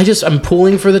 I'm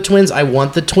pulling for the Twins. I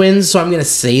want the Twins, so I'm going to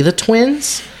say the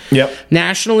Twins. Yep.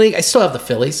 Nationally, I still have the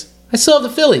Phillies. It's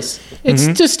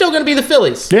just still going to be the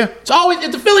Phillies. Yeah. It's always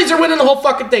the Phillies are winning the whole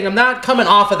fucking thing. I'm not coming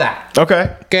off of that.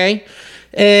 Okay. Okay.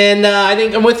 And I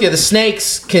think I'm with you. The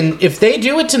Snakes can, if they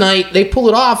do it tonight, they pull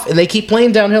it off, and they keep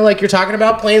playing downhill like you're talking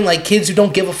about, playing like kids who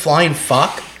don't give a flying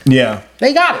fuck. Yeah.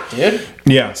 They got it, dude.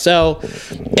 Yeah. So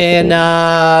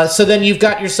then you've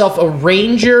got yourself a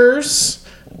Rangers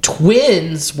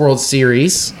Twins World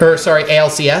Series,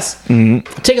 ALCS. I'm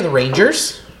taking the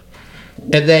Rangers.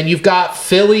 And then you've got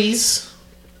Phillies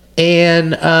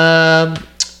and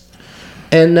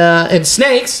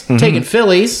Snakes taking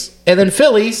Phillies. And then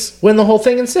Phillies win the whole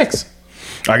thing in 6.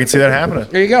 I can see that happening.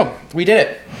 There you go. We did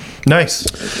it. Nice.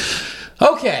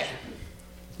 Okay.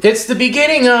 It's the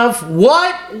beginning of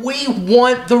what we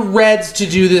want the Reds to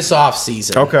do this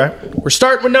offseason. Okay. We're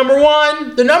starting with number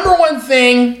one. The number one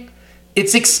thing,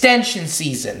 it's extension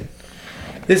season.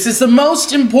 This is the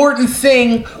most important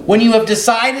thing when you have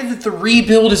decided that the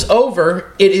rebuild is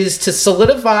over. It is to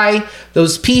solidify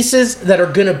those pieces that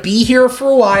are going to be here for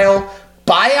a while.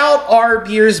 Buy out ARB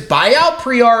years, buy out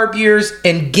pre-ARB years,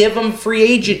 and give them free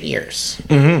agent years.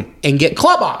 And get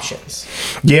club options.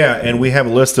 Yeah, and we have a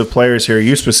list of players here.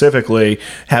 You specifically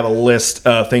have a list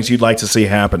of things you'd like to see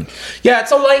happen. Yeah,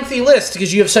 it's a lengthy list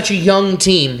because you have such a young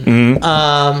team.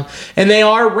 And they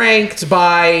are ranked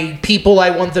by people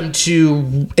I want them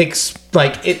to...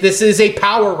 this is a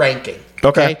power ranking.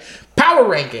 Okay. Power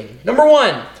ranking. Number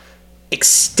 1,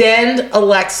 extend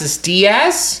Alexis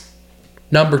Diaz.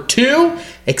 Number 2,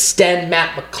 extend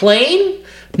Matt McClain.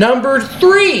 Number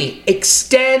 3,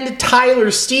 extend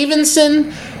Tyler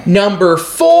Stevenson. Number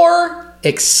 4,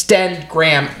 extend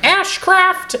Graham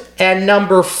Ashcraft. And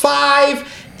number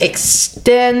 5,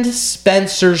 extend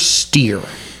Spencer Steer.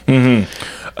 Yeah,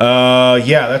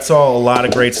 that's all a lot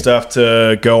of great stuff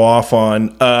to go off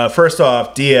on. First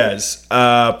off, Diaz,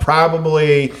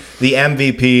 probably the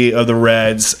MVP of the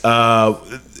Reds.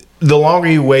 The longer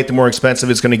you wait, the more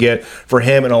expensive it's going to get for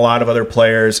him and a lot of other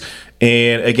players.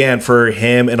 And again, for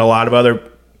him and a lot of other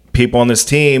people on this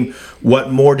team, what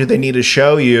more do they need to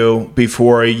show you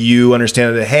before you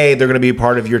understand that, hey, they're going to be a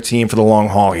part of your team for the long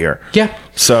haul here? Yeah.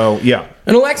 So, yeah.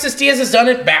 And Alexis Diaz has done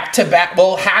it back to back.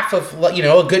 Well, half of,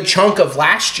 a good chunk of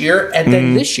last year and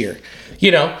then this year.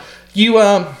 You know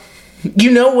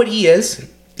what he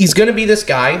is. He's going to be this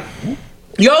guy.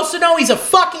 You also know he's a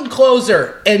fucking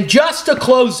closer and just a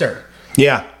closer.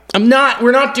 Yeah.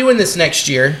 We're not doing this next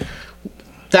year.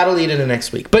 That'll lead into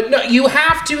next week. But no, you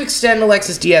have to extend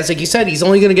Alexis Diaz. Like you said, he's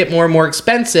only going to get more and more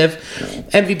expensive.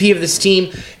 MVP of this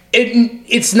team.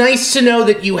 It's nice to know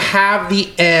that you have the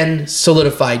end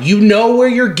solidified. You know where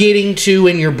you're getting to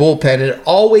in your bullpen. It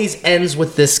always ends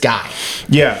with this guy.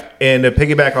 Yeah, and to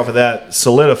piggyback off of that,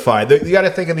 solidified. You got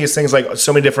to think of these things like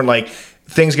so many different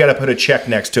things you got to put a check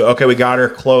next to. Okay, we got our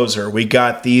closer. We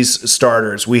got these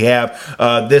starters. We have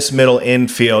this middle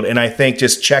infield. And I think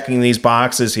just checking these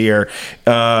boxes here,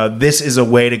 this is a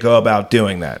way to go about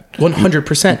doing that.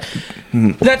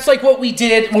 100%. That's like what we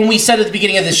did when we said at the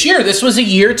beginning of this year. This was a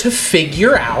year to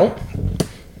figure out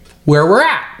where we're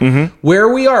at,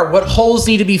 where we are, what holes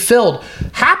need to be filled.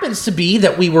 Happens to be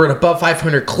that we were an above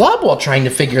 500 club while trying to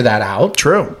figure that out.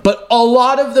 True. But a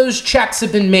lot of those checks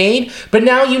have been made. But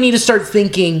now you need to start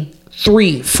thinking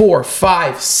 3, 4,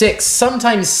 5, 6,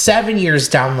 sometimes 7 years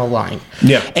down the line.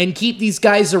 Yeah. And keep these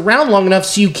guys around long enough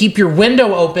so you keep your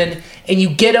window open and you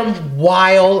get them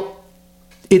while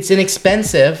it's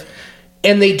inexpensive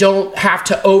and they don't have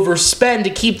to overspend to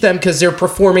keep them because they're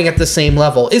performing at the same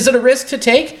level. Is it a risk to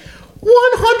take? 100%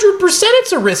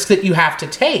 it's a risk that you have to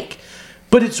take.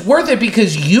 But it's worth it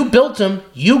because you built them,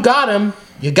 you got them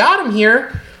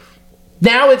here.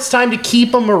 Now it's time to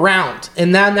keep them around.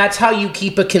 And then that's how you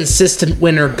keep a consistent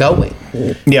winner going.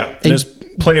 Yeah, there's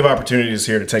plenty of opportunities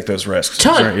here to take those risks.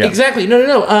 Exactly.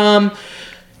 No.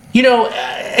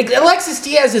 Alexis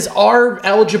Diaz is ARB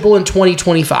eligible in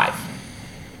 2025.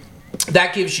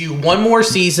 That gives you one more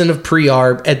season of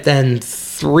pre-ARB and then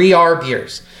 3 ARB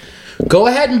years. Go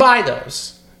ahead and buy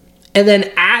those. And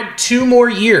then add 2 more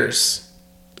years.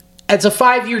 It's a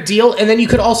 5-year deal, and then you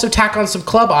could also tack on some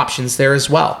club options there as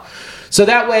well. So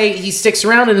that way he sticks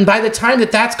around, and by the time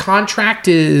that contract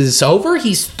is over,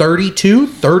 he's 32,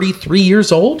 33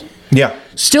 years old. Yeah.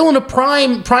 Still in a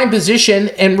prime position,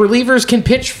 and relievers can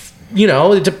pitch,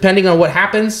 depending on what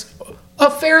happens, a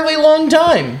fairly long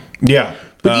time. Yeah.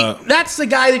 But that's the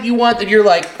guy that you want, that you're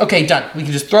like, okay, done. We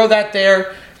can just throw that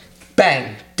there.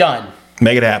 Bang. Done.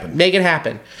 Make it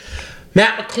happen.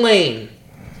 Matt McClain.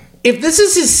 If this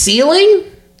is his ceiling,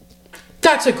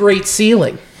 that's a great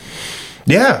ceiling.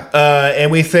 Yeah,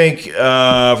 and we think, for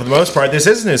the most part, this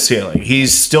isn't his ceiling.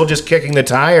 He's still just kicking the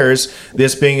tires,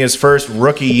 this being his first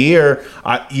rookie year.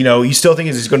 You still think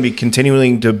he's going to be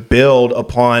continuing to build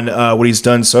upon what he's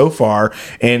done so far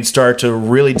and start to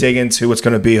really dig into what's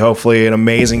going to be, hopefully, an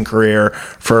amazing career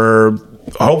for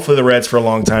hopefully the Reds for a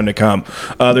long time to come.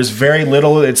 There's very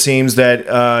little, it seems,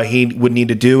 that he would need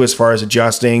to do as far as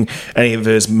adjusting any of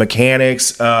his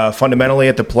mechanics fundamentally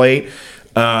at the plate.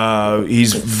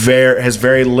 Has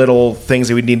very little things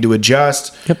that we need to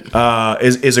adjust. Yep.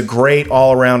 Is a great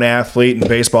all-around athlete and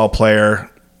baseball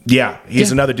player. Yeah,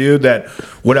 he's another dude that,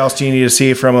 what else do you need to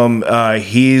see from him?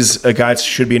 He's a guy that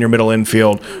should be in your middle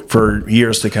infield for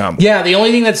years to come. Yeah, the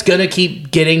only thing that's going to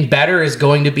keep getting better is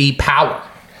going to be power.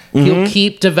 Mm-hmm. He'll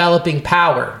keep developing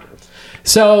power.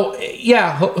 So,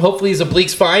 yeah, hopefully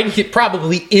Zablik's fine. He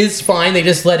probably is fine. They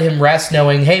just let him rest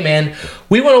knowing, hey, man,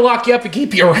 we want to lock you up and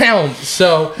keep you around.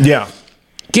 So, yeah,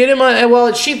 get him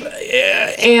it's cheap.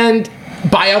 And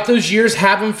buy out those years,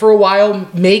 have him for a while,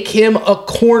 make him a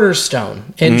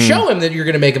cornerstone, and show him that you're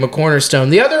going to make him a cornerstone.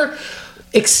 The other,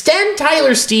 extend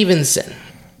Tyler Stevenson.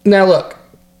 Now, look,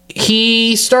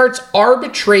 he starts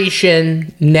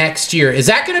arbitration next year. Is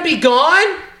that going to be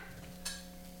gone?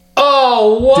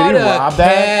 Oh, what a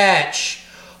catch.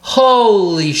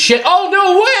 Holy shit. Oh,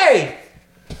 no way.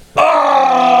 Oh.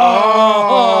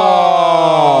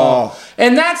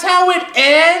 And that's how it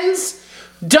ends?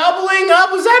 Doubling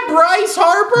up? Was that Bryce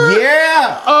Harper?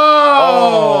 Yeah.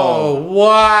 Oh,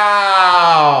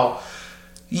 wow.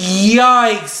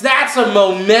 Yikes. That's a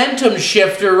momentum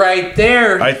shifter right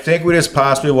there. I think we just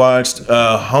possibly watched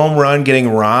a home run getting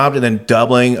robbed and then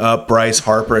doubling up Bryce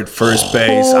Harper at first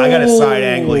base. I got a side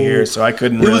angle here, so I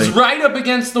couldn't really. It was right up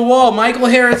against the wall. Michael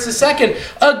Harris II.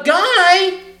 A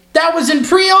guy that was in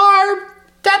pre-ARB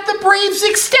that the Braves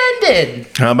extended.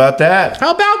 How about that?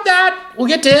 We'll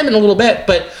get to him in a little bit,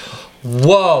 but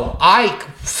whoa.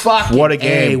 What a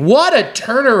game. What a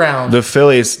turnaround. The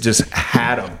Phillies just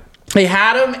had him. They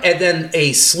had him, and then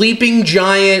a sleeping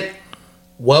giant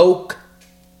woke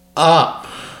up.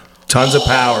 Tons of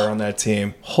power on that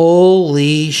team.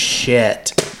 Holy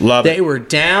shit. Love it. They were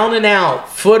down and out,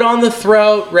 foot on the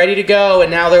throat, ready to go, and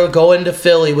now they're going to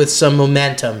Philly with some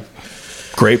momentum.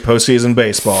 Great postseason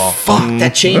baseball. Fuck,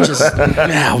 that changes.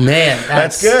 Oh, man.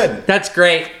 That's good. That's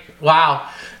great. Wow.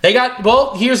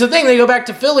 Here's the thing. They go back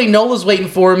to Philly. Nola's waiting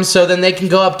for him, so then they can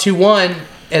go up 2-1,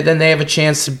 and then they have a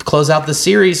chance to close out the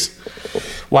series.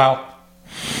 Wow.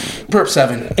 Perp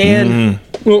 7. And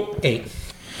 8.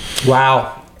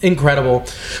 Wow. Incredible.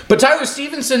 But Tyler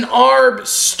Stevenson, ARB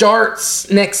starts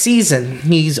next season.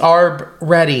 He's ARB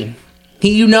ready.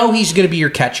 He's going to be your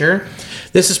catcher.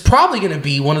 This is probably going to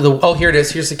be one of the... Oh, here it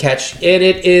is. Here's the catch. And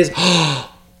it is...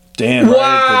 Damn.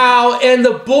 Wow. And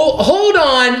the bull... Hold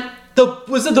on.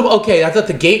 Okay, I thought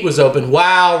the gate was open.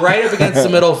 Wow. Right up against the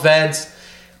middle fence.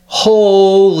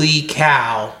 Holy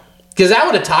cow. Because that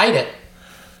would have tied it.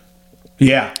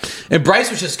 Yeah. And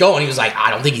Bryce was just going. He was like, I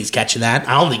don't think he's catching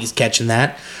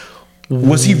that.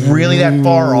 Was he really that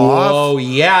far off? Oh,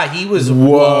 yeah. He was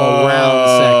around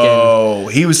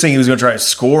second. He was saying he was going to try to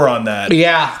score on that.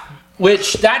 Yeah.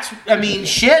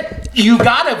 Shit. You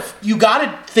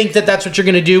gotta think that that's what you're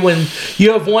going to do when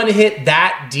you have one hit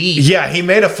that deep. Yeah, he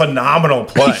made a phenomenal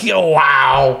play.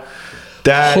 Wow.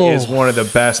 That is one of the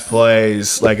best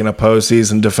plays, like in a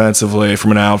postseason defensively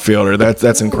from an outfielder.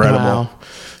 That's incredible. Wow.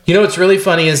 You know what's really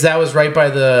funny is that was right by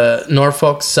the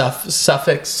Norfolk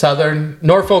Southern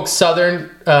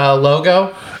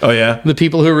logo. Oh yeah. The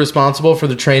people who are responsible for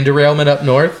the train derailment up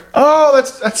north. Oh,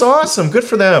 that's awesome. Good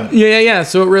for them. Yeah.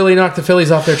 So it really knocked the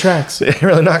Phillies off their tracks. It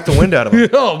really knocked the wind out of them.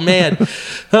 Oh man.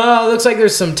 Looks like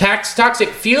there's some toxic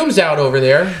fumes out over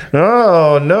there.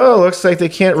 Oh no, looks like they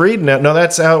can't read now. No,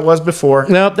 that's how it was before.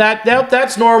 Nope,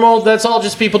 that's normal. That's all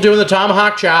just people doing the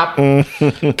tomahawk chop.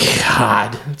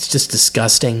 God, it's just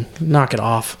disgusting. Knock it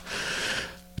off.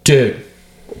 Dude.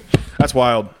 That's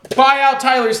wild. Buy out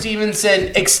Tyler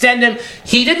Stevenson, extend him.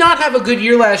 He did not have a good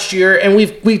year last year, and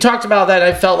we talked about that,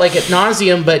 I felt like, ad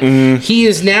nauseum, but he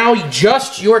is now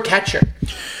just your catcher.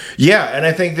 Yeah, and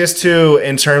I think this too,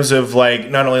 in terms of like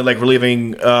not only like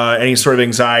relieving any sort of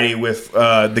anxiety with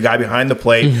the guy behind the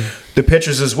plate, the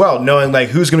pitchers as well, knowing like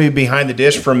who's going to be behind the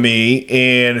dish from me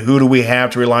and who do we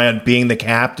have to rely on being the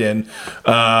captain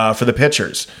for the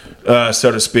pitchers,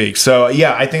 so to speak. So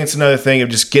yeah, I think it's another thing of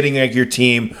just getting like your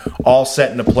team all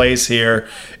set into place here.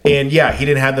 And yeah, he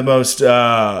didn't have the most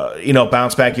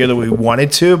bounce back year that we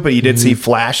wanted to, but you did see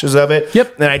flashes of it.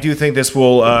 Yep. And I do think this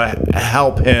will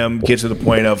help him get to the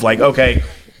point of like, okay,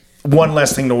 one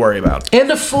less thing to worry about. And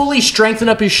to fully strengthen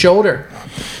up his shoulder.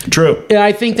 True. Yeah,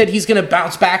 I think that he's going to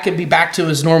bounce back and be back to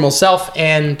his normal self.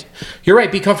 And you're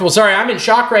right, be comfortable. Sorry, I'm in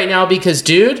shock right now because,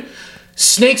 dude,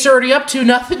 Snake's already up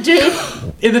 2-0,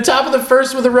 dude. In the top of the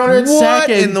first with a runner at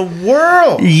second. What in the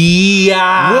world?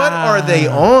 Yeah. What are they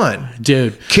on?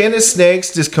 Dude. Can the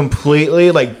Snakes just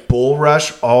completely like bull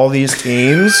rush all these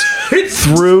teams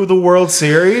through the World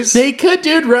Series? They could,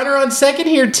 dude. Runner on second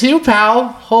here too, pal.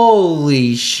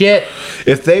 Holy shit.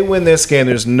 If they win this game,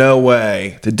 there's no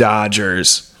way the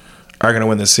Dodgers are going to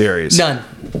win the series.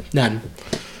 None.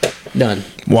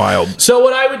 Wild. So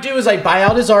what I would do is I'd buy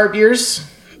out his ARB years.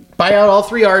 Buy out all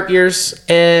 3 ARB years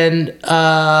and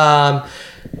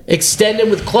extend him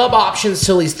with club options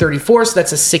till he's 34. So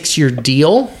that's a 6-year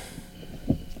deal.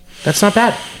 That's not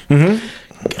bad.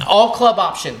 All club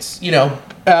options, give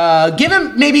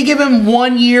him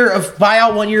 1 year of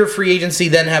buyout, 1 year of free agency,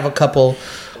 then have a couple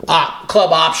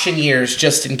club option years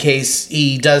just in case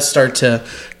he does start to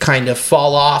kind of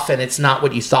fall off and it's not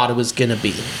what you thought it was going to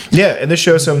be. Yeah, and this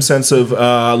shows some sense of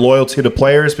loyalty to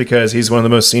players because he's one of the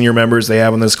most senior members they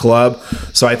have in this club.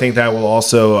 So I think that will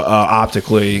also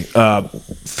optically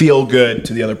feel good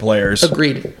to the other players.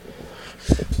 Agreed.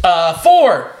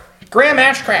 4, Graham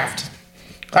Ashcraft.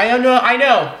 I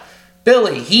know.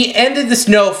 Billy, he ended this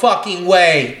no fucking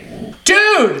way.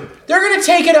 Dude, they're going to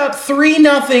take it up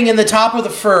 3-0 in the top of the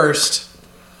first.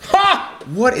 Ha!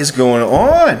 What is going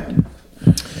on?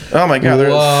 Oh my God,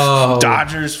 Whoa.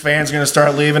 Dodgers fans are going to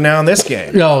start leaving now in this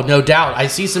game. No doubt. I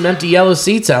see some empty yellow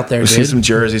seats out there, I see dude. some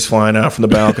jerseys flying out from the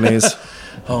balconies.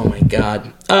 Oh my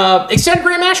God. Extend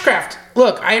Graham Ashcraft.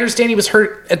 Look, I understand he was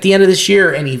hurt at the end of this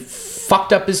year and he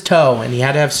fucked up his toe and he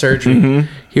had to have surgery.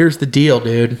 Here's the deal,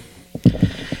 dude.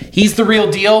 He's the real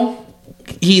deal.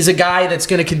 He's a guy that's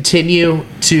going to continue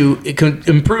to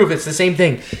improve. It's the same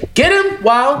thing. Get him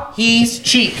while he's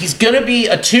cheap. He's going to be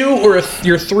a 2 or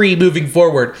your 3 moving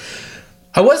forward.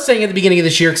 I was saying at the beginning of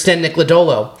this year, extend Nick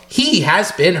Lodolo. He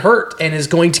has been hurt and is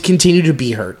going to continue to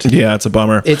be hurt. Yeah, it's a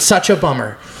bummer. It's such a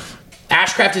bummer.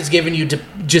 Ashcraft has given you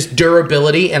just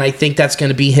durability, and I think that's going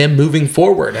to be him moving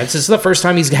forward. This is the first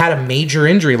time he's had a major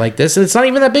injury like this, and it's not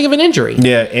even that big of an injury.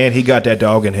 Yeah, and he got that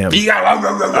dog in him.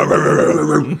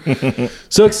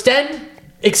 So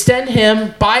extend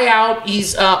him, buy out.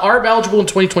 He's ARB eligible in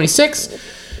 2026.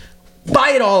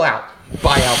 Buy it all out.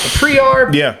 Buy out the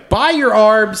pre-ARB. Yeah. Buy your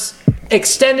ARBs.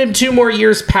 Extend him 2 more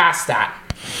years past that.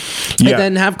 Yeah. And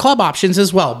then have club options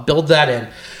as well. Build that in.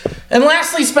 And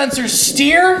lastly, Spencer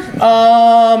Steer.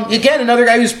 Again, another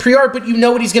guy who's pre-ARB, but you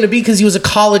know what he's going to be because he was a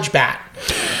college bat.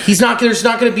 There's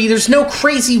no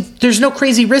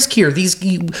crazy risk here.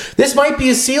 This might be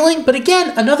a ceiling, but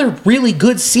again, another really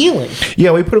good ceiling.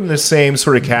 Yeah, we put him in the same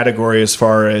sort of category as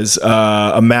far as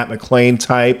a Matt McClain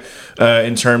type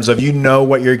in terms of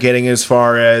what you're getting as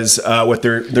far as what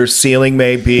their ceiling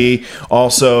may be.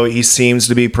 Also, he seems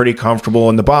to be pretty comfortable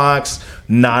in the box.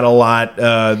 Not a lot.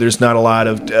 There's not a lot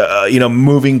of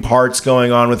moving parts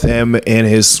going on with him in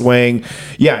his swing.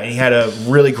 Yeah, he had a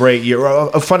really great year,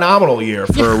 a phenomenal year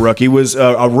for a rookie. He was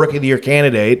a rookie of the year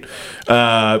candidate.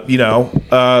 So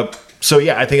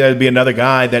yeah, I think that would be another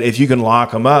guy that if you can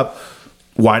lock him up,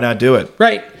 why not do it?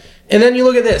 Right. And then you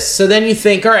look at this. So then you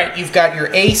think, all right, you've got your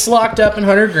ace locked up in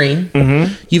Hunter Green.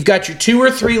 Mm-hmm. You've got your 2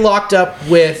 or 3 locked up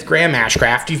with Graham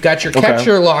Ashcraft. You've got your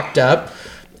catcher locked up.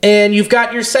 And you've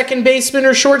got your second baseman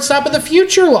or shortstop of the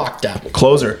future locked up.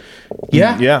 Closer.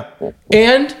 Yeah. Yeah.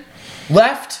 And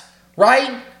left,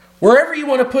 right, wherever you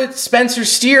want to put Spencer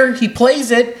Steer, he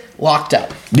plays it locked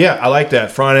up. Yeah, I like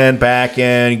that. Front end, back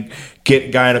end, get a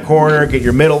guy in a corner, get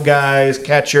your middle guys,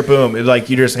 catch your boom. It's like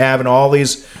you're just having all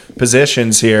these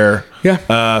positions here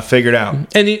figured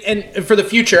out. And for the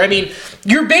future, I mean,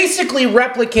 you're basically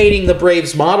replicating the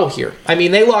Braves model here. I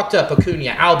mean, they locked up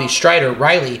Acuna, Albie, Strider,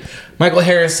 Riley, Michael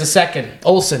Harris II,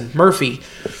 Olsen, Murphy.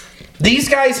 These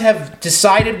guys have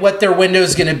decided what their window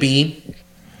is going to be,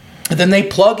 and then they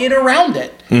plug in around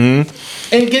it. Mm-hmm.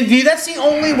 And that's the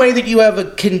only way that you have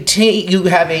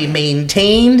a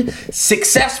maintained,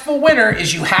 successful winner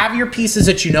is you have your pieces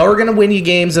that you know are going to win you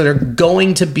games, that are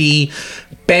going to be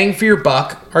bang for your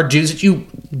buck, are dudes that you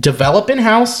develop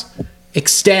in-house,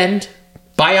 extend,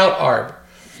 buy out ARB.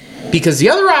 Because the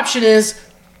other option is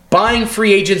buying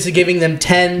free agents and giving them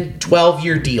 10,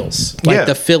 12-year deals, like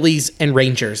the Phillies and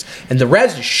Rangers. And the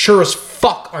Reds sure as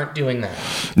fuck aren't doing that.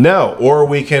 No, or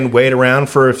we can wait around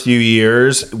for a few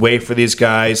years, wait for these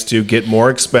guys to get more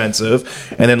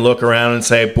expensive, and then look around and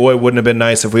say, boy, wouldn't it have been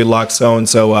nice if we locked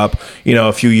so-and-so up,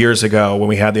 a few years ago when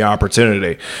we had the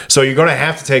opportunity. So you're going to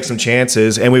have to take some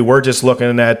chances, and we were just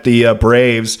looking at the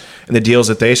Braves and the deals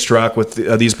that they struck with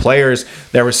these players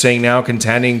that we're seeing now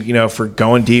contending, for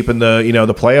going deep in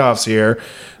the playoffs here.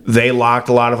 They locked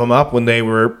a lot of them up when they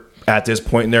were at this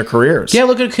point in their careers. Yeah,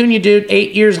 look at Acuna, dude.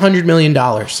 8 years, $100 million.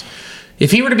 If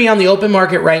he were to be on the open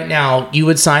market right now, you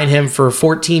would sign him for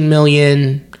 $14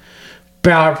 million,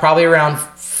 probably around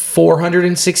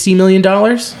 $460 million.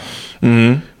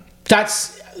 Mm-hmm.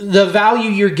 That's the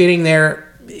value you're getting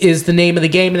there is the name of the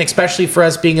game, and especially for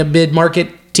us being a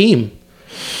mid-market team.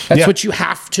 That's what you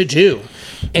have to do.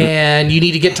 And you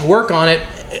need to get to work on it.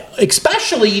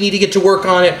 Especially you need to get to work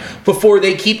on it before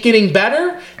they keep getting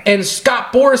better and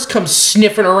Scott Boras comes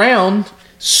sniffing around,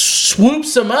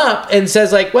 swoops them up and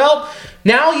says like, well,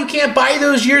 now you can't buy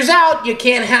those years out. You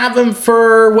can't have him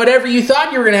for whatever you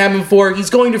thought you were going to have him for.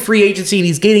 He's going to free agency and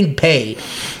he's getting paid.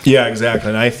 Yeah, exactly.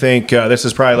 And I think this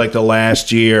is probably like the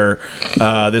last year,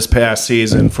 this past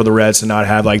season, for the Reds to not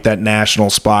have like that national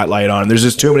spotlight on him. There's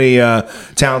just too many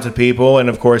talented people. And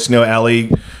of course,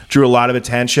 Ellie drew a lot of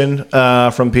attention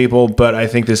from people. But I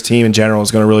think this team in general is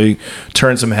going to really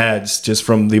turn some heads just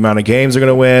from the amount of games they're going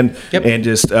to win and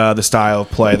just the style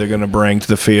of play they're going to bring to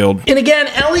the field. And again,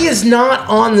 Ellie is not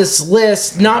on this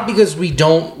list, not because we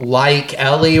don't like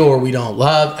Ellie or we don't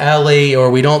love Ellie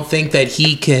or we don't think that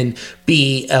he can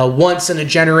be a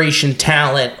once-in-a-generation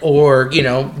talent or,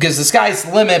 because the sky's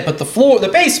the limit, but the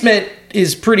basement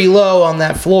is pretty low on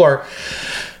that floor.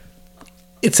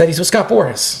 It's that he's with Scott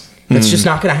Boras. That's just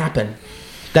not going to happen.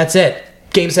 That's it.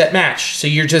 Game, set, match. So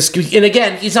you're just... And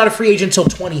again, he's not a free agent until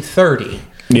 2030.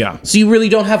 Yeah. So you really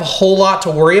don't have a whole lot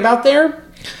to worry about there.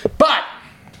 But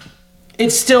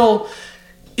it's still...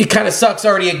 It kind of sucks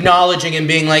already acknowledging and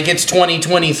being like, it's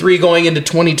 2023 going into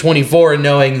 2024 and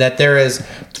knowing that there is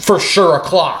for sure a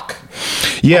clock.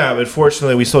 Yeah, but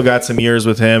fortunately, we still got some years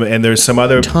with him, and there's some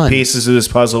other pieces of this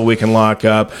puzzle we can lock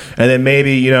up. And then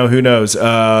maybe, who knows,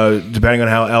 depending on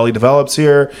how Ellie develops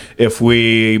here, if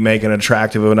we make an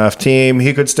attractive enough team,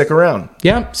 he could stick around.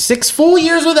 Yeah, 6 full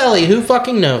years with Ellie. Who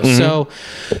fucking knows? Mm-hmm. So,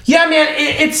 yeah, man,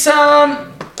 it's...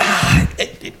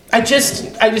 I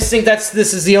just think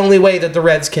this is the only way that the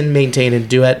Reds can maintain and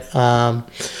do it. And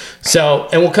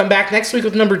we'll come back next week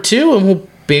with number 2, and we'll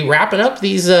be wrapping up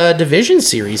these division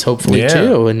series, hopefully,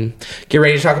 too, and get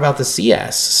ready to talk about the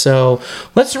CS. So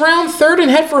let's round third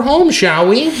and head for home, shall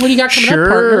we? What do you got coming up,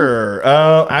 partner?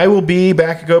 I will be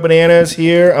back at Go Bananas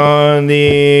here on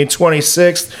the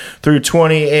 26th through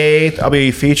 28th. I'll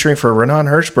be featuring for Renan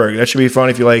Hirschberg. That should be fun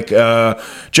if you like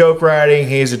joke writing.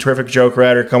 He's a terrific joke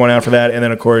writer coming out for that. And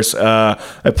then, of course, I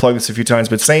plugged this a few times,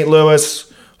 but St.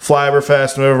 Louis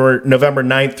Flyoverfest, November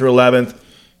 9th through 11th.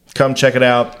 Come check it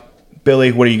out.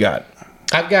 Billy, what do you got?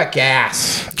 I've got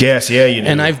gas. Gas, yeah, you do.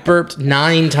 And I've burped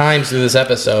 9 times through this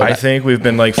episode. I think we've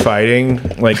been fighting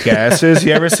gases.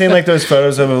 You ever seen those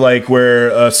photos of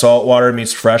where salt water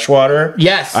meets fresh water?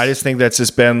 Yes. I just think that's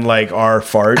just been our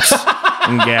farts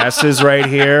and gases right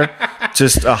here.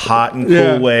 Just a hot and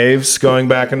cool waves going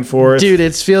back and forth. Dude,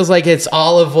 it feels like it's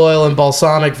olive oil and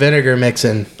balsamic vinegar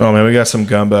mixing. Oh man, we got some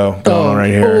gumbo going on right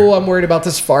here. Oh, I'm worried about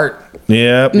this fart.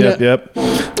 Yep.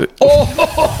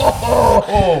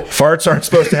 Farts aren't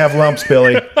supposed to have lumps,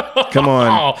 Billy. Come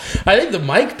on. I think the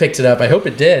mic picked it up. I hope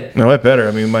it did. No, it better.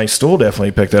 I mean, my stool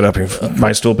definitely picked that up.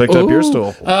 My stool picked up your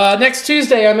stool. Next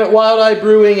Tuesday, I'm at Wild Eye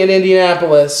Brewing in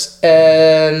Indianapolis,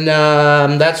 and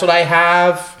that's what I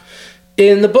have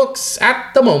in the books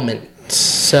at the moment.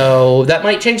 So that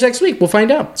might change next week. We'll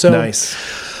find out. So nice.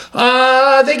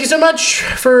 Thank you so much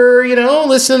for,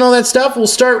 listening to all that stuff. We'll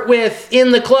start with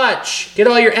In the Clutch. Get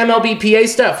all your MLBPA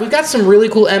stuff. We've got some really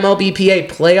cool MLBPA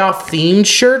playoff themed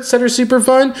shirts that are super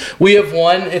fun. We have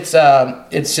one. It's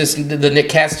just the Nick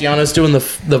Castellanos doing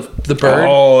the bird.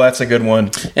 Oh, that's a good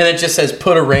one. And it just says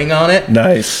put a ring on it.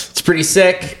 Nice. It's pretty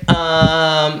sick.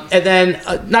 And then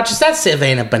not just that,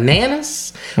 Savannah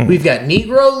Bananas. We've got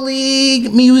Negro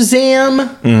League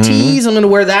Museum tees. I'm going to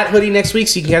wear that hoodie next week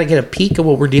so you can kind of get a peek of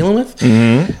what we're dealing with.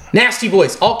 Nasty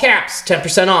Boys, all caps,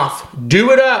 10% off.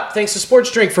 Do it up. Thanks to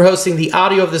Sports Drink for hosting the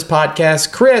audio of this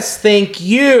podcast. Chris, thank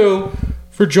you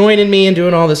for joining me and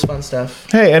doing all this fun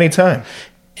stuff. Hey, anytime.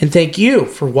 And thank you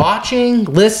for watching,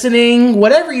 listening,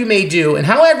 whatever you may do, and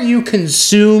however you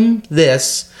consume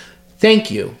this.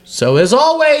 Thank you. So as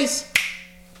always,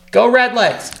 go Red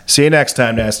Legs. See you next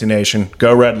time, Nasty Nation.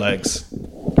 Go Red Legs.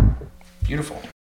 Beautiful.